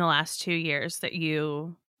in the last 2 years that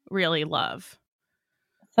you really love?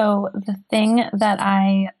 So the thing that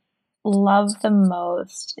I love the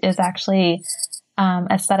most is actually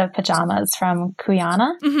a set of pajamas from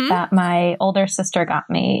Kuyana that my older sister got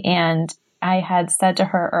me. And I had said to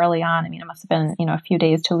her early on, I mean, it must have been, a few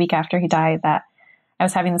days to a week after he died, that I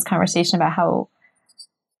was having this conversation about how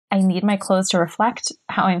I need my clothes to reflect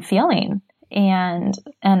how I'm feeling. And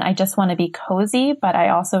I just want to be cozy, but I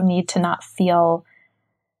also need to not feel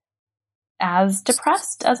as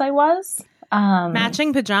depressed as I was.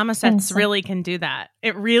 Matching pajama sets really can do that.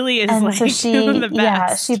 It really is and like so she, the best.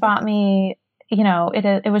 Yeah, she bought me,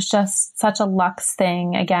 it was just such a luxe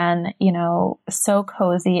thing. Again, so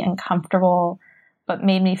cozy and comfortable, but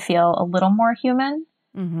made me feel a little more human.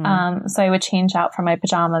 So I would change out from my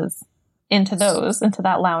pajamas into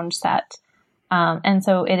that lounge set. And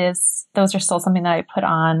so those are still something that I put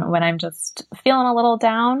on when I'm just feeling a little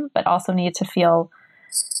down, but also need to feel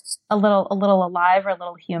a little alive or a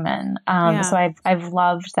little human. So I've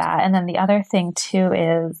loved that. And then the other thing too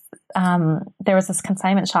is, there was this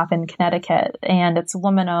consignment shop in Connecticut, and it's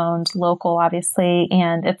woman owned, local, obviously.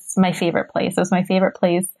 And it's my favorite place. It was my favorite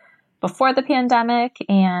place before the pandemic.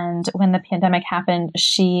 And when the pandemic happened,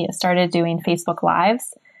 she started doing Facebook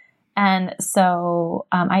Lives. And so,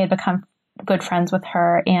 I had become good friends with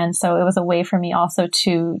her. And so it was a way for me also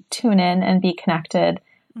to tune in and be connected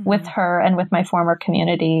with her and with my former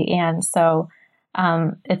community. And so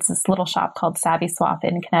it's this little shop called Savvy Swap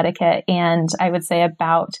in Connecticut. And I would say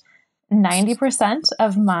about 90%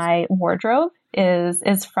 of my wardrobe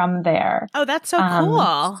is from there. Oh, that's so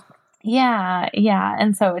cool. Yeah.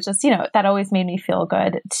 And so it just, that always made me feel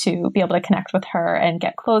good to be able to connect with her and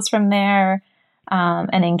get clothes from there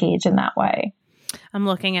and engage in that way. I'm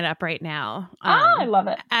looking it up right now. I love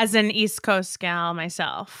it. As an East Coast gal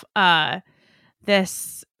myself,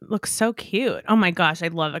 this looks so cute. Oh my gosh, I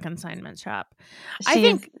love a consignment shop. I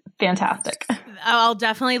think fantastic. I'll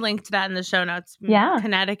definitely link to that in the show notes. Yeah.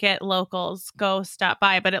 Connecticut locals, go stop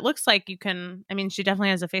by. But it looks like you can, I mean, she definitely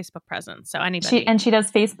has a Facebook presence. So anybody. She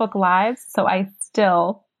does Facebook Lives. So I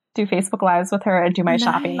still do Facebook Lives with her and do my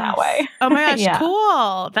shopping that way. Oh my gosh, Yeah.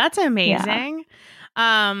 cool. That's amazing.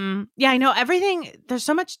 Yeah, I know everything. There's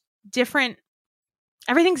so much different.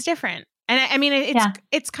 Everything's different. And I mean,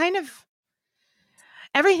 it's kind of,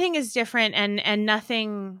 everything is different and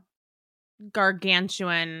nothing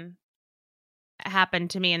gargantuan happened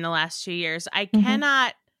to me in the last 2 years. I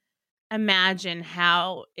cannot imagine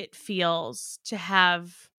how it feels to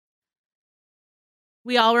have.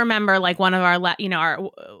 We all remember like one of our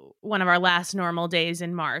last normal days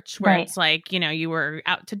in March where it's like, you were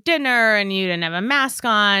out to dinner and you didn't have a mask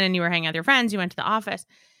on and you were hanging out with your friends. You went to the office.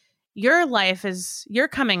 Your life you're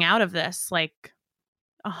coming out of this like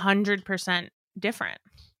 100% different.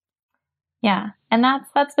 Yeah. And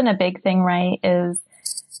that's been a big thing, right? Is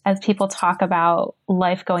as people talk about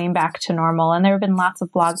life going back to normal, and there have been lots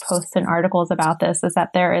of blog posts and articles about this, is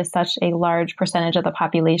that there is such a large percentage of the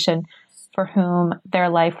population for whom their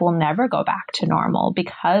life will never go back to normal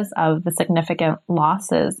because of the significant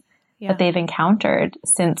losses that they've encountered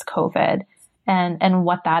since COVID and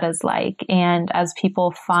what that is like. And as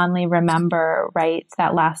people fondly remember, right,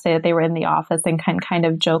 that last day that they were in the office and can kind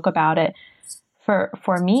of joke about it,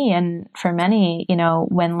 for me and for many,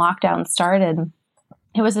 when lockdown started,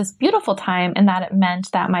 it was this beautiful time in that it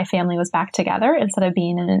meant that my family was back together instead of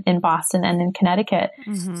being in Boston and in Connecticut.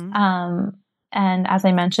 And as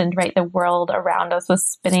I mentioned, right, the world around us was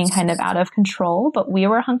spinning kind of out of control, but we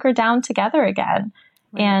were hunkered down together again.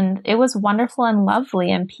 Right. And it was wonderful and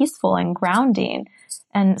lovely and peaceful and grounding.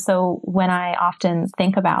 And so when I often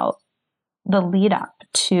think about the lead up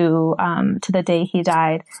to the day he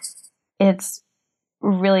died, it's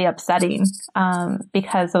really upsetting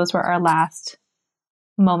because those were our last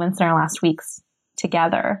moments in our last weeks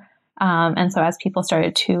together. And so as people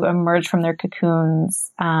started to emerge from their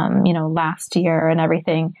cocoons, last year and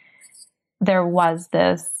everything, there was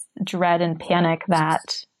this dread and panic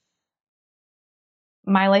that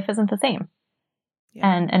my life isn't the same. Yeah.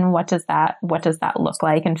 And what does that look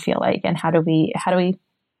like and feel like? And how do we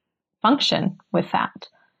function with that?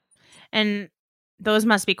 And those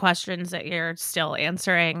must be questions that you're still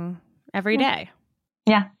answering every day.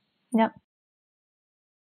 Yeah. Yep.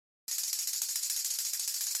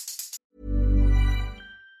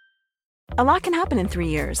 A lot can happen in 3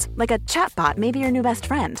 years, like a chatbot may be your new best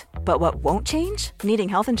friend. But what won't change? Needing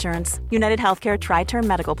health insurance. United Healthcare Tri-Term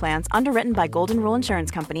Medical Plans, underwritten by Golden Rule Insurance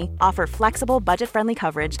Company, offer flexible, budget-friendly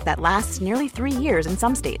coverage that lasts nearly 3 years in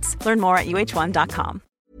some states. Learn more at uh1.com.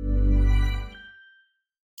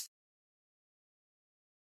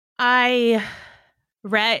 I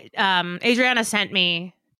read, Adriana sent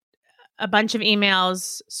me a bunch of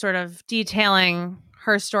emails sort of detailing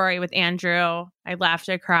her story with Andrew. I laughed,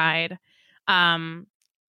 I cried.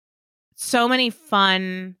 So many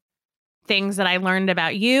fun things that I learned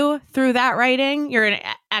about you through that writing. You're an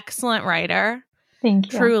excellent writer.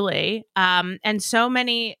 Thank you. Truly. And so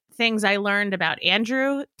many things I learned about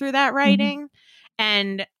Andrew through that writing.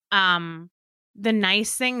 And the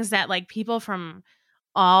nice things that like people from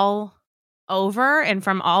all over and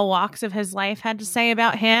from all walks of his life had to say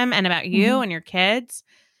about him and about you and your kids.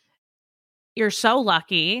 You're so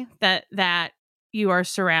lucky that you are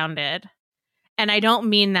surrounded. And I don't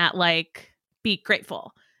mean that like be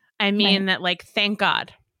grateful. I mean that like thank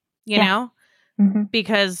God, you know,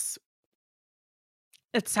 because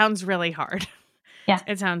it sounds really hard. Yeah.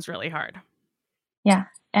 It sounds really hard. Yeah.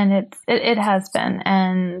 And it has been.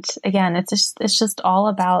 And again, it's just all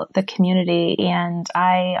about the community. And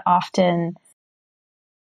I often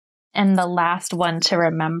am the last one to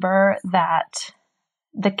remember that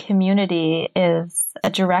the community is a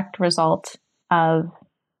direct result of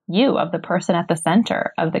you, of the person at the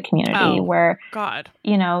center of the community, where, God,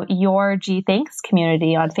 your G Thanks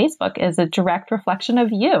community on Facebook is a direct reflection of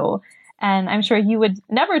you. And I'm sure you would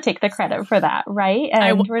never take the credit for that, right?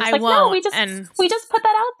 And we're just no, we just put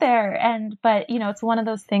that out there. But it's one of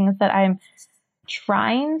those things that I'm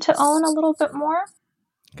trying to own a little bit more.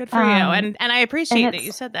 Good for you. And I appreciate that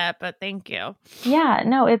you said that, but thank you. Yeah,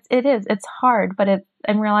 no, it is. It's hard, but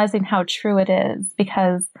I'm realizing how true it is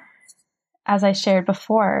because, as I shared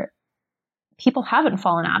before, people haven't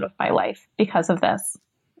fallen out of my life because of this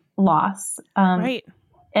loss. Right.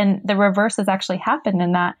 And the reverse has actually happened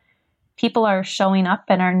in that people are showing up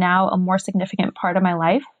and are now a more significant part of my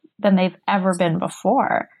life than they've ever been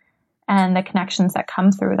before. and the connections that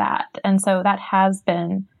come through that. And so that has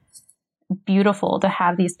been beautiful to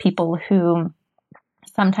have these people who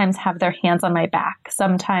sometimes have their hands on my back,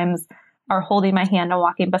 sometimes are holding my hand and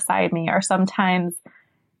walking beside me, or sometimes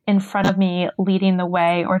in front of me leading the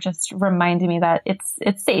way, or just reminding me that it's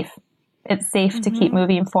safe. It's safe to keep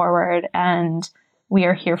moving forward, and we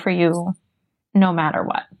are here for you no matter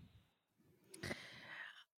what.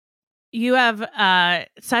 You have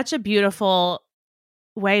such a beautiful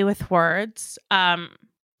way with words.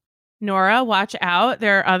 Nora, watch out.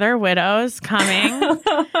 There are other widows coming.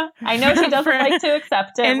 I know she doesn't like to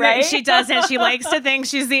accept it, right? She doesn't. She likes to think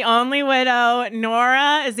she's the only widow.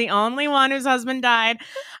 Nora is the only one whose husband died.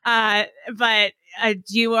 But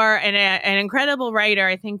you are an incredible writer.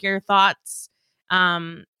 I think your thoughts,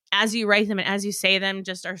 as you write them and as you say them,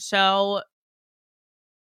 just are so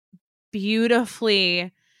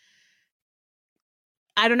beautifully,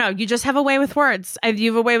 I don't know, you just have a way with words.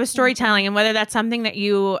 You have a way with storytelling, and whether that's something that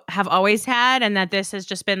you have always had and that this has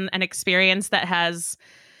just been an experience that has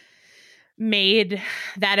made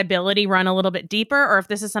that ability run a little bit deeper, or if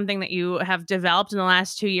this is something that you have developed in the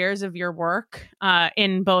last 2 years of your work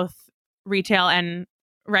in both retail and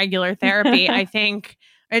regular therapy, I think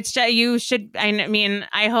it's just, you should, I mean,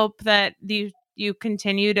 I hope that you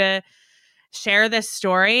continue to share this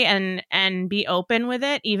story and be open with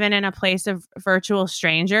it, even in a place of virtual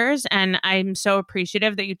strangers. And I'm so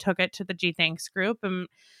appreciative that you took it to the G Thanks group. And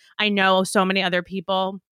I know so many other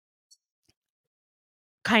people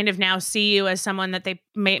kind of now see you as someone that they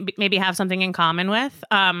maybe have something in common with,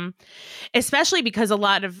 especially because a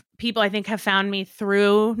lot of people, I think, have found me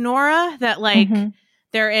through Nora, that like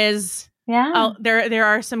there is... Yeah. There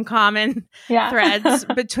are some common threads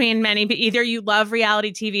between many. Either you love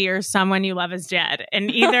reality TV or someone you love is dead, and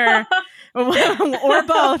either or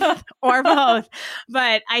both.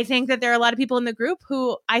 But I think that there are a lot of people in the group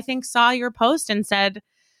who I think saw your post and said,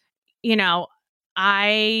 you know,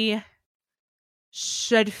 I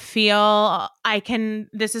should feel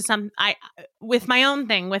this is with my own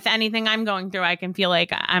thing, with anything I'm going through, I can feel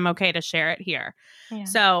like I'm okay to share it here. Yeah.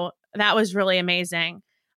 So that was really amazing.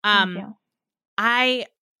 Thank you. I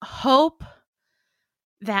hope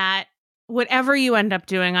that whatever you end up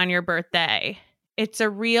doing on your birthday, it's as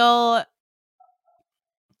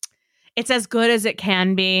good as it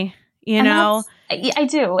can be, you know? I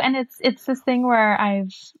do. And it's this thing where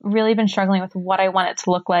I've really been struggling with what I want it to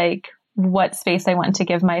look like, what space I want to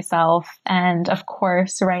give myself. And of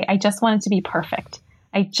course, right, I just want it to be perfect.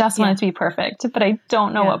 I just want it to be perfect, but I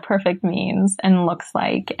don't know what perfect means and looks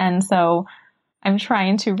like. And so I'm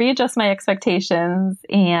trying to readjust my expectations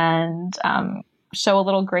and show a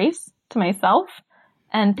little grace to myself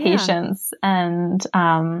and patience and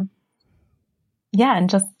and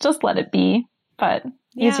just let it be. But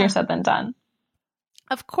easier said than done.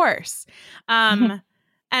 Of course. And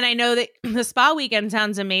I know that the spa weekend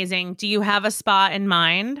sounds amazing. Do you have a spa in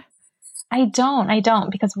mind? I don't,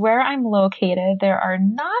 because where I'm located, there are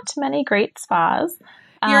not many great spas.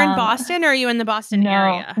 You're in Boston, or are you in the Boston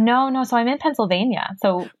area? No. So I'm in Pennsylvania.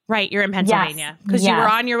 So right, you're in Pennsylvania because you were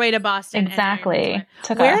on your way to Boston. Exactly.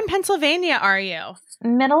 Where in Pennsylvania are you?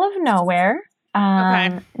 Middle of nowhere.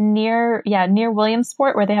 Near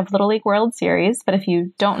Williamsport, where they have Little League World Series. But if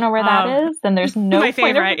you don't know where that is, then there's no my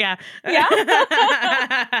point favorite. Yeah.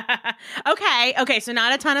 Okay. So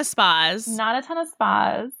not a ton of spas.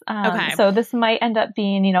 So this might end up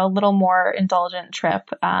being, a little more indulgent trip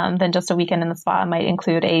than just a weekend in the spa. It might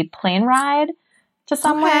include a plane ride to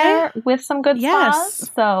somewhere with some good spas.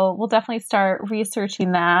 So we'll definitely start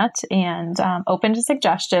researching that and open to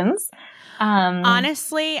suggestions.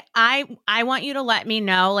 Honestly, I want you to let me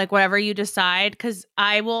know, like, whatever you decide, because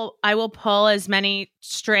I will pull as many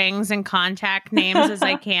strings and contact names as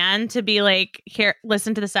I can to be like, here,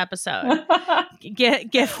 listen to this episode.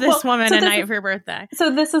 Gift this woman a night for your birthday. So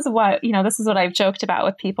this is what I've joked about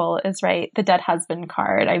with people is, right, the dead husband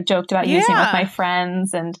card. I've joked about using it with my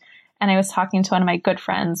friends, and I was talking to one of my good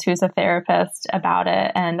friends who's a therapist about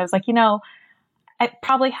it, and I was like, I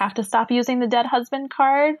probably have to stop using the dead husband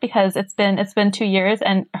card because it's been 2 years.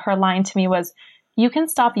 And her line to me was, you can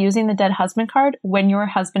stop using the dead husband card when your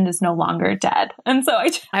husband is no longer dead. And so I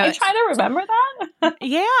try to remember that.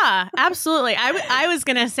 Yeah, absolutely. I was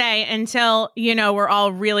going to say until, we're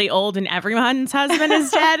all really old and everyone's husband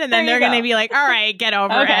is dead. And then they're going to be like, all right, get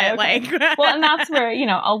over it. Okay. Like, well, and that's where,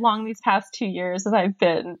 along these past 2 years as I've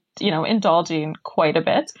been, indulging quite a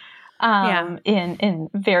bit. In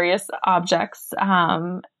various objects.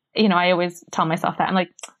 I always tell myself that I'm like,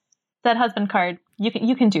 that husband card, you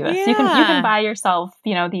can do this. Yeah. You can buy yourself,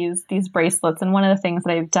 these bracelets. And one of the things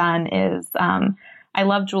that I've done is, I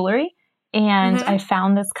love jewelry, And I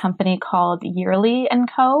found this company called Yearly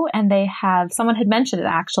 & Co. And they have, someone had mentioned it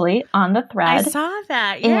actually on the thread. I saw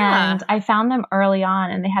that. Yeah. And I found them early on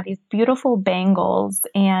and they had these beautiful bangles.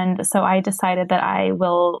 And so I decided that I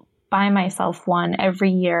will buy myself one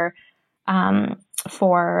every year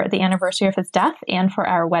for the anniversary of his death and for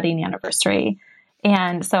our wedding anniversary.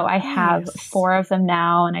 And so I have 4 of them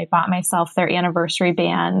now, and I bought myself their anniversary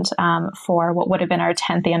band for what would have been our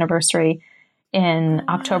 10th anniversary in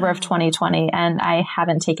October of 2020, and I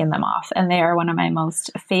haven't taken them off. And they are one of my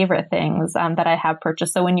most favorite things that I have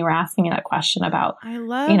purchased. So when you were asking me that question about, I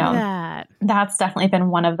love that. That's definitely been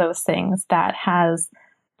one of those things that has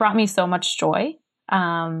brought me so much joy.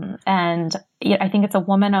 And I think it's a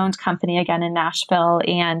woman-owned company again in Nashville,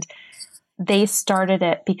 and they started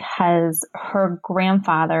it because her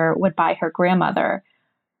grandfather would buy her grandmother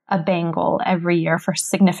a bangle every year for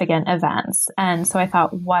significant events. And so I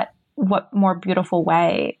thought, what more beautiful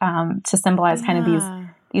way to symbolize kind of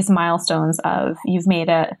these milestones of you've made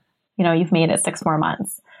it 6 more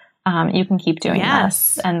months. You can keep doing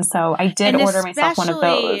this. And so I did order myself one of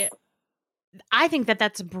those. I think that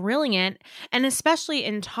that's brilliant. And especially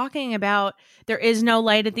in talking about there is no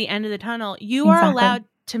light at the end of the tunnel, you are allowed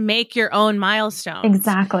to make your own milestones.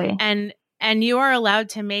 Exactly. And you are allowed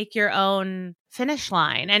to make your own finish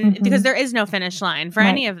line. And because there is no finish line for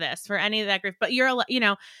any of this, for any of that grief, but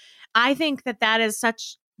I think that is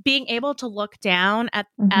such, being able to look down at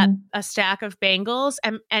a stack of bangles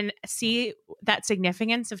and see that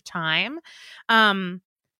significance of time,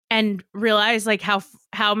 and realize like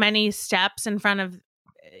how many steps in front of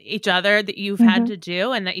each other that you've had to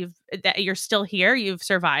do, and that you're still here, you've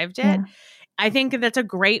survived it. Yeah. I think that's a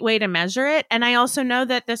great way to measure it. And I also know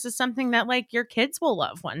that this is something that like your kids will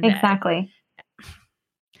love one day. Exactly.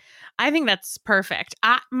 I think that's perfect.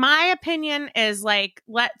 My opinion is like,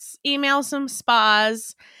 let's email some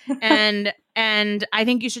spas and I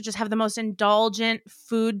think you should just have the most indulgent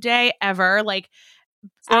food day ever. Like,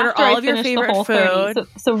 order all of your favorite food.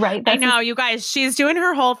 So right. I know, you guys, she's doing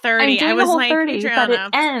her whole 30. I was like, 30, but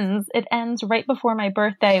it ends right before my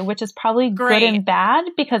birthday, which is probably good and bad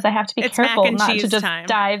because I have to be careful not to just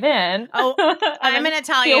dive in. Oh, I'm going to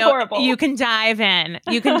tell you, you can dive in.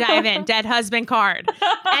 You can dive in. Dead husband card.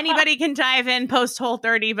 Anybody can dive in post whole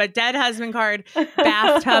 30, but dead husband card,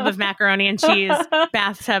 bathtub of macaroni and cheese,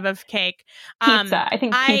 bathtub of cake. Pizza. I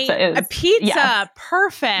think pizza is. A pizza. Yes.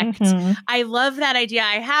 Perfect. I love that idea.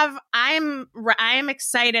 I am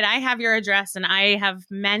excited. I have your address and I have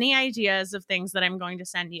many ideas of things that I'm going to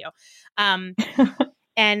send you.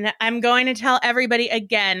 And I'm going to tell everybody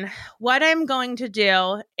again, what I'm going to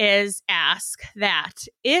do is ask that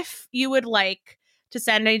if you would like to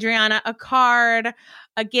send Adriana a card,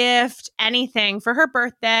 a gift, anything for her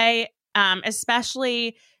birthday,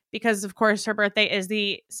 especially because, of course, her birthday is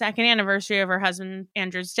the 2nd anniversary of her husband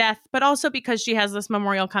Andrew's death, but also because she has this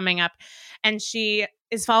memorial coming up and she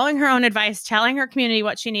is following her own advice, telling her community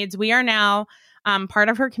what she needs. We are now part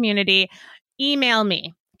of her community. Email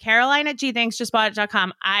me,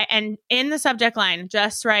 Caroline@gthanksjustboughtit.com. And in the subject line,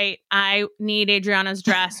 just write, I need Adriana's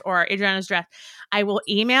dress or Adriana's dress. I will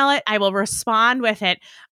email it. I will respond with it.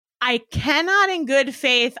 I cannot in good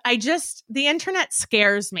faith. The internet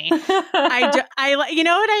scares me. You know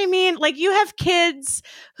what I mean? Like, you have kids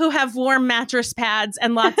who have warm mattress pads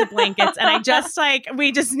and lots of blankets. And I just like,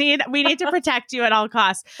 we need to protect you at all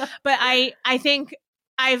costs. But I think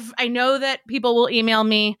I know that people will email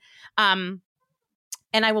me, and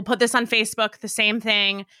I will put this on Facebook, the same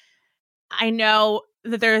thing. I know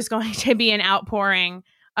that there is going to be an outpouring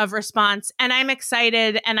of response, and I'm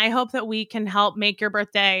excited, and I hope that we can help make your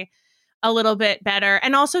birthday a little bit better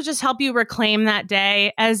and also just help you reclaim that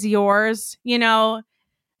day as yours,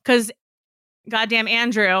 because goddamn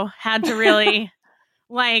Andrew had to really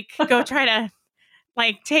go try to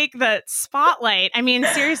take the spotlight. I mean,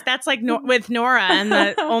 seriously, that's like with Nora and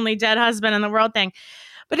the only dead husband in the world thing,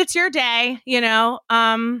 but it's your day,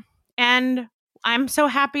 and I'm so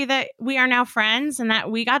happy that we are now friends and that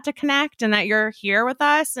we got to connect and that you're here with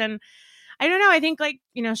us. And I don't know, I think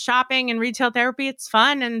shopping and retail therapy, it's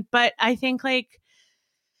fun. But I think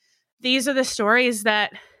these are the stories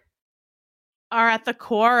that are at the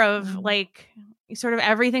core of sort of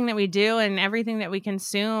everything that we do and everything that we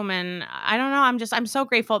consume. And I don't know, I'm so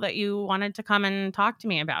grateful that you wanted to come and talk to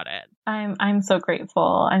me about it. I'm so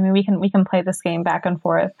grateful. I mean, we can play this game back and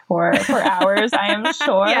forth for hours, I am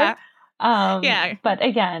sure. Yeah. But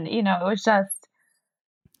again, it was just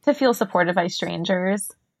to feel supported by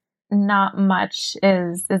strangers. Not much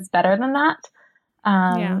is better than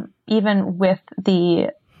that. Even with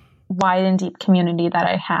the wide and deep community that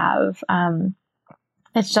I have,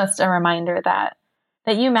 it's just a reminder that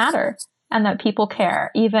you matter and that people care,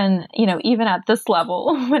 even at this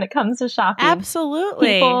level when it comes to shopping.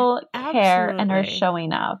 Absolutely. People care and are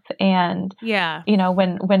showing up. And, yeah,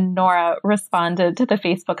 when Nora responded to the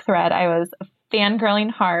Facebook thread, I was fangirling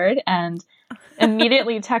hard and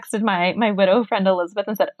immediately texted my widow friend Elizabeth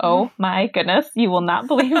and said, "Oh my goodness, you will not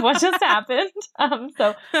believe what just happened."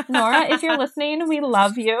 So Nora, if you're listening, we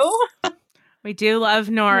love you. We do love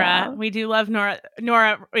Nora. Yeah. We do love Nora.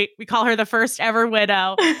 Nora, we call her the first ever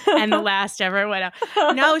widow and the last ever widow.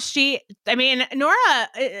 No,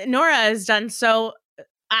 Nora has done so.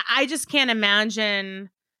 I just can't imagine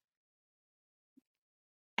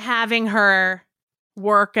having her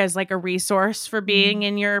work as like a resource for being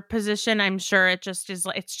in your position. I'm sure it's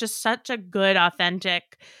just such a good,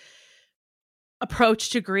 authentic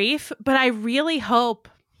approach to grief. But I really hope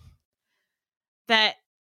that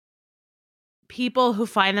people who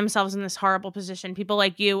find themselves in this horrible position, people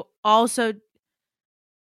like you, also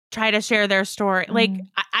try to share their story. Like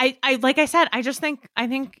I like I said, I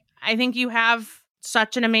think you have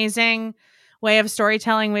such an amazing way of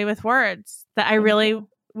storytelling, way with words, that I really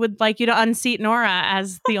would like you to unseat Nora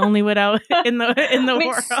as the only widow in the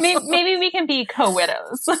world. Maybe we can be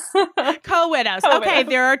co-widows. Co-widows. Okay,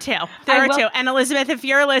 there are two. And Elizabeth, if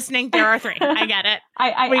you're listening, there are three. I get it.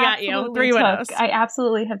 We got you. Three widows. I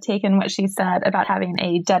absolutely have taken what she said about having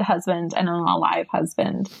a dead husband and an alive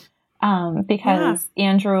husband, because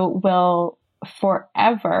Andrew will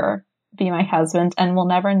forever be my husband and will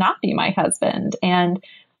never not be my husband. And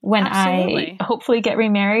when I hopefully get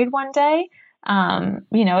remarried one day,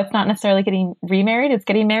 it's not necessarily getting remarried, it's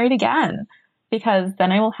getting married again, because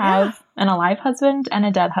then I will have an alive husband and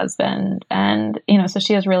a dead husband. And, so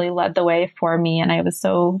she has really led the way for me. And I was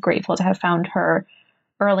so grateful to have found her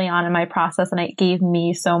early on in my process. And it gave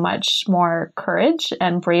me so much more courage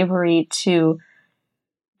and bravery to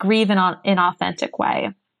grieve in an authentic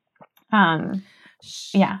way.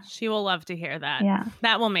 She will love to hear that. Yeah.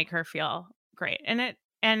 That will make her feel great.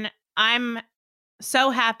 And I'm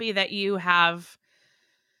so happy that you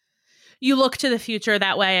look to the future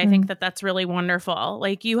that way. I think that's really wonderful.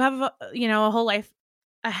 Like, you have a whole life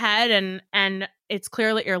ahead, and it's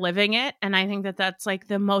clear that you're living it. And I think that's like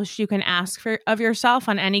the most you can ask of yourself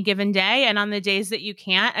on any given day. And on the days that you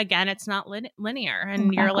can't, again, it's not linear,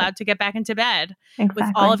 and you're allowed to get back into bed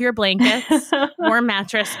with all of your blankets, warm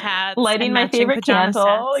mattress pads, lighting my favorite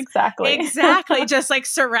candle. Exactly. Just like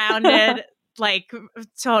surrounded. Like,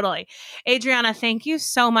 totally. Adriana, thank you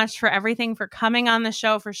so much for everything, for coming on the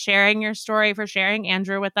show, for sharing your story, for sharing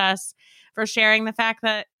Andrew with us, for sharing the fact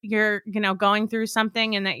that you're, going through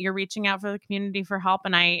something and that you're reaching out for the community for help,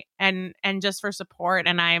 and just for support.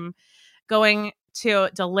 And I'm going to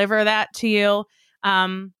deliver that to you.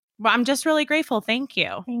 I'm just really grateful. Thank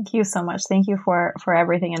you. Thank you so much. Thank you for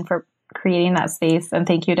everything and for creating that space. And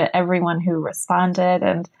thank you to everyone who responded,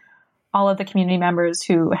 and all of the community members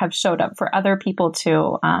who have showed up for other people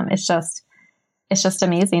too. It's just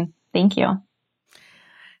amazing. Thank you.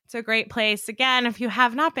 It's a great place. Again, if you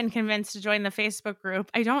have not been convinced to join the Facebook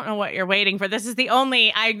group, I don't know what you're waiting for. This is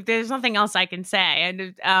there's nothing else I can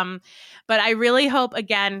say. But I really hope,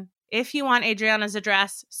 again, if you want Adriana's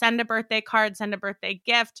address, send a birthday card, send a birthday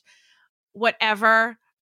gift, whatever.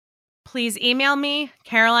 Please email me,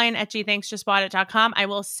 Caroline@gthanksjustboughtit.com. I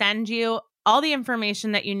will send you all the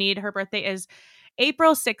information that you need. Her birthday is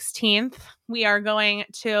April 16th. We are going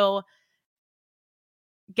to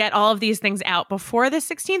get all of these things out before the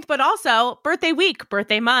 16th, but also birthday week,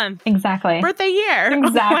 birthday month. Exactly. Birthday year.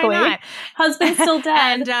 Exactly. Why not? Husband's still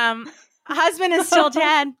dead. And husband is still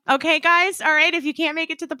dead. Okay, guys. All right. If you can't make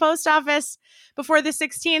it to the post office before the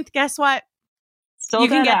 16th, guess what? Still you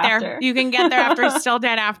can dead get after. there. You can get there after. Still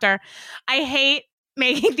dead after. I hate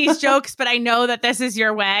making these jokes, but I know that this is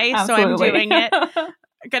your way, Absolutely. so I'm doing it.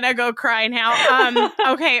 Gonna go cry now.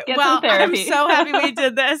 Okay, Get well, some therapy. I'm so happy we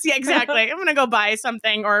did this. Yeah, exactly. I'm gonna go buy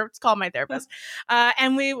something or call my therapist.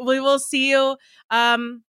 And we will see you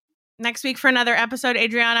next week for another episode.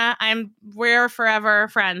 Adriana, we're forever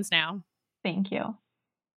friends now. Thank you.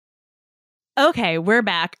 Okay, we're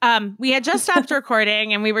back. We had just stopped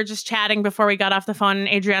recording and we were just chatting before we got off the phone. And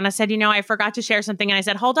Adriana said, I forgot to share something. And I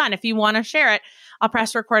said, hold on. If you want to share it, I'll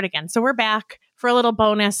press record again. So we're back for a little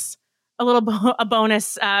bonus, a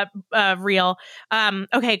bonus reel.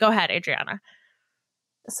 Okay, go ahead, Adriana.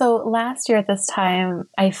 So last year at this time,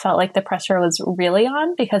 I felt like the pressure was really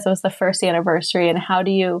on because it was the first anniversary. And how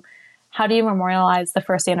do you memorialize the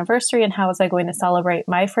first anniversary, and how was I going to celebrate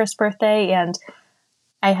my first birthday? And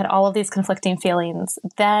I had all of these conflicting feelings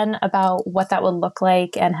then about what that would look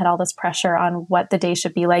like, and had all this pressure on what the day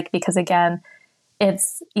should be like. Because again,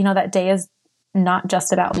 it's, that day is not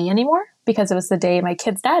just about me anymore, because it was the day my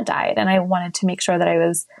kid's dad died. And I wanted to make sure that I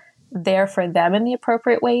was there for them in the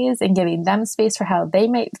appropriate ways and giving them space for how they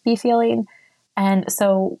might be feeling. And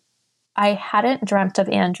so I hadn't dreamt of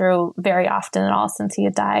Andrew very often at all since he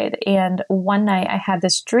had died. And one night I had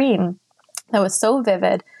this dream that was so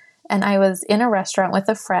vivid. And I was in a restaurant with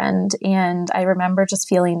a friend, and I remember just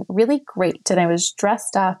feeling really great. And I was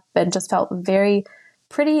dressed up and just felt very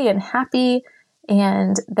pretty and happy.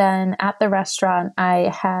 And then at the restaurant, I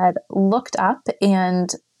had looked up, and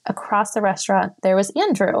across the restaurant, there was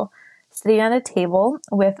Andrew sitting at a table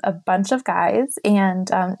with a bunch of guys. And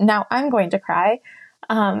now I'm going to cry.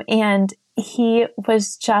 And he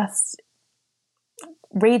was just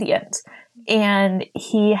radiant. And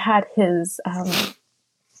he had his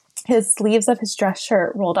sleeves of his dress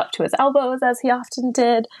shirt rolled up to his elbows, as he often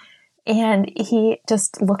did. And he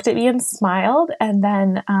just looked at me and smiled. And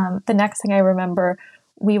then the next thing I remember,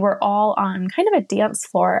 we were all on kind of a dance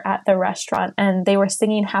floor at the restaurant, and they were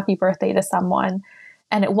singing happy birthday to someone.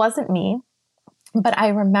 And it wasn't me, but I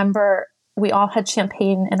remember we all had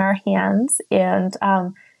champagne in our hands, and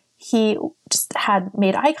he just had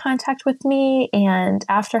made eye contact with me. And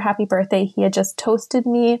after happy birthday, he had just toasted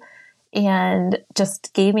me and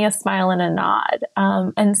just gave me a smile and a nod.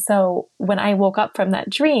 And so when I woke up from that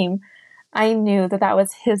dream, I knew that that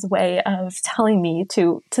was his way of telling me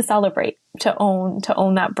to celebrate, to own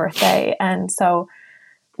that birthday. And so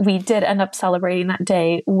we did end up celebrating that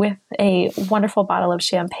day with a wonderful bottle of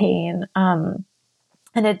champagne. And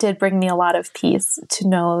it did bring me a lot of peace to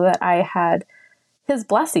know that I had his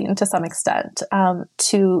blessing to some extent,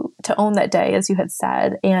 to own that day, as you had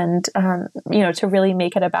said, and, to really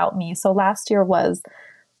make it about me. So last year was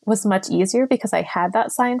much easier because I had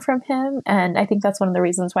that sign from him. And I think that's one of the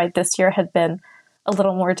reasons why this year had been a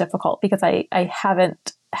little more difficult, because I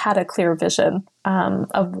haven't had a clear vision,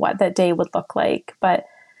 of what that day would look like. But,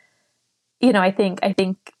 I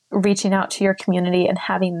think reaching out to your community and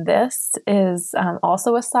having this is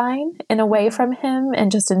also a sign in a way from him,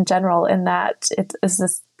 and just in general, in that it is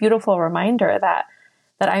this beautiful reminder that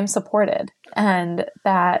I'm supported and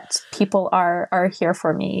that people are here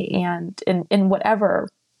for me, and in whatever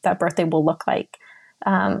that birthday will look like.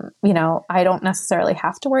 I don't necessarily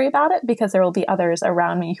have to worry about it, because there will be others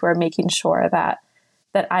around me who are making sure that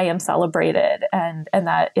I am celebrated and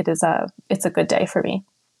that it's a good day for me.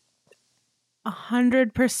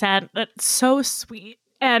 100%. That's so sweet.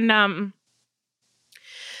 And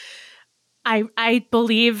I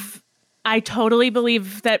totally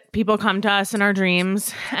believe that people come to us in our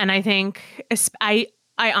dreams. And I think I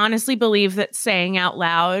honestly believe that saying out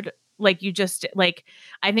loud, like you just, like,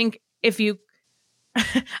 I think if you,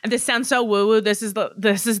 this sounds so woo-woo, this is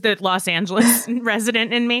the Los Angeles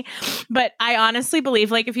resident in me, but I honestly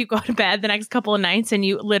believe, like, if you go to bed the next couple of nights and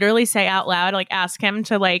you literally say out loud, like, ask him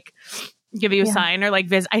to, like, give you a sign, or like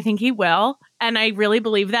I think he will. And I really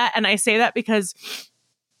believe that. And I say that because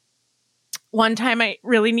one time I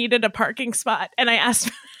really needed a parking spot, and I asked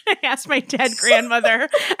my dead grandmother,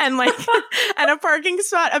 and a parking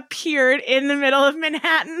spot appeared in the middle of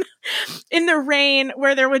Manhattan in the rain,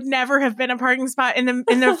 where there would never have been a parking spot in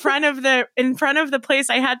the front of the place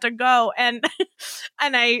I had to go. And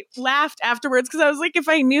I laughed afterwards, because I was like, if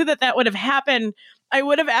I knew that would have happened, I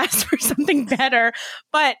would have asked for something better.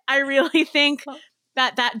 But I really think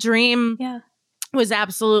that dream was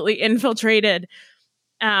absolutely infiltrated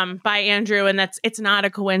by Andrew, and it's not a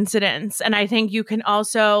coincidence. And I think you can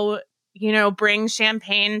also, bring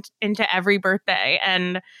champagne into every birthday,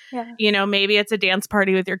 and, maybe it's a dance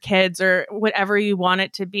party with your kids or whatever you want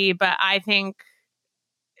it to be. But I think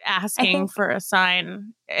asking for a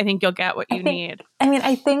sign, I think you'll get what you need.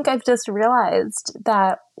 I think I've just realized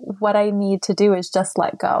that what I need to do is just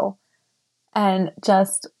let go, and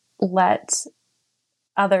just let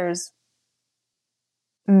others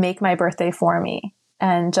make my birthday for me,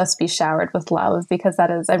 and just be showered with love, because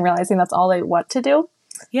I'm realizing that's all I want to do.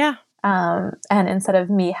 Yeah. And instead of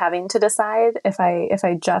me having to decide, if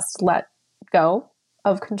I just let go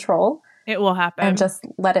of control, it will happen, and just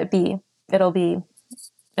let it be, it'll be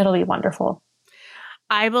wonderful.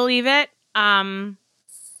 I believe it.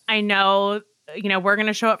 I know, we're going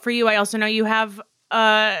to show up for you. I also know you have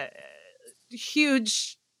a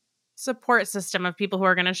huge support system of people who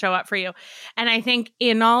are going to show up for you. And I think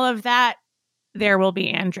in all of that, there will be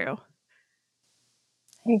Andrew.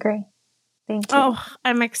 I agree. Thank you. Oh,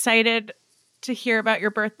 I'm excited to hear about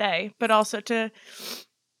your birthday, but also to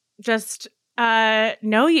just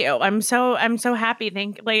know you. I'm so happy.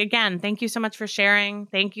 Thank you so much for sharing.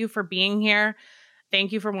 Thank you for being here.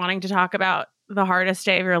 Thank you for wanting to talk about the hardest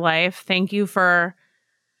day of your life. Thank you for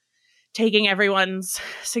taking everyone's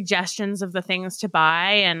suggestions of the things to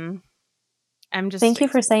buy, and I'm just thank you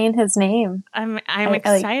for saying his name. I'm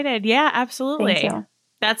excited. Yeah, absolutely. Thank you.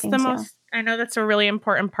 That's the most. I know that's a really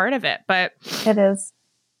important part of it, but it is.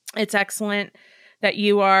 It's excellent that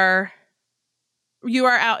you are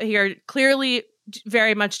out here clearly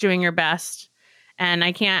very much doing your best, and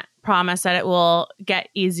I can't promise that it will get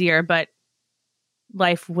easier, but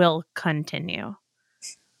life will continue.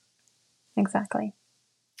 Exactly.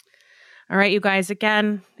 All right, you guys,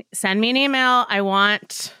 again, send me an email. I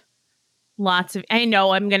want lots of, I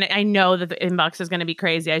know that the inbox is going to be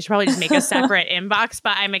crazy. I should probably just make a separate inbox,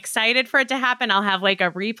 but I'm excited for it to happen. I'll have like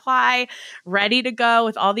a reply ready to go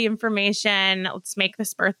with all the information. Let's make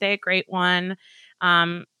this birthday a great one.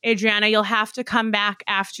 Adriana, you'll have to come back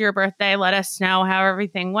after your birthday. Let us know how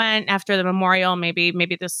everything went after the memorial, maybe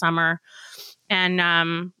this summer.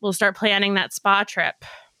 And we'll start planning that spa trip.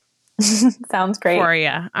 Sounds great. For you.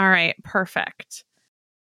 All right. Perfect.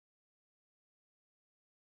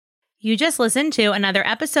 You just listened to another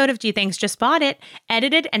episode of G Thanks Just Bought It,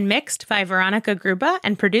 edited and mixed by Veronica Gruba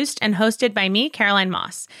and produced and hosted by me, Caroline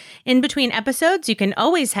Moss. In between episodes, you can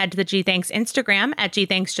always head to the G Thanks Instagram at G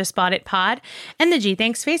Thanks Just Bought It Pod and the G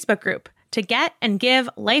Thanks Facebook group to get and give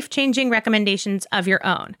life-changing recommendations of your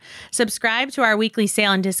own. Subscribe to our weekly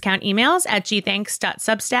sale and discount emails at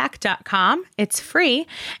gthanks.substack.com. It's free,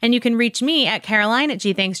 and you can reach me at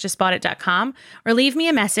caroline@gthanksjustboughtit.com or leave me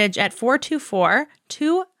a message at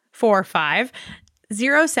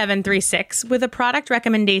 424-245-0736 with a product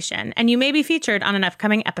recommendation, and you may be featured on an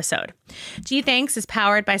upcoming episode. G Thanks is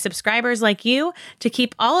powered by subscribers like you. To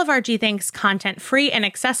keep all of our G Thanks content free and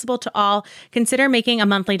accessible to all, consider making a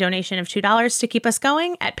monthly donation of $2 to keep us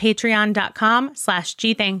going at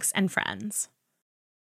patreon.com/gthanksandfriends.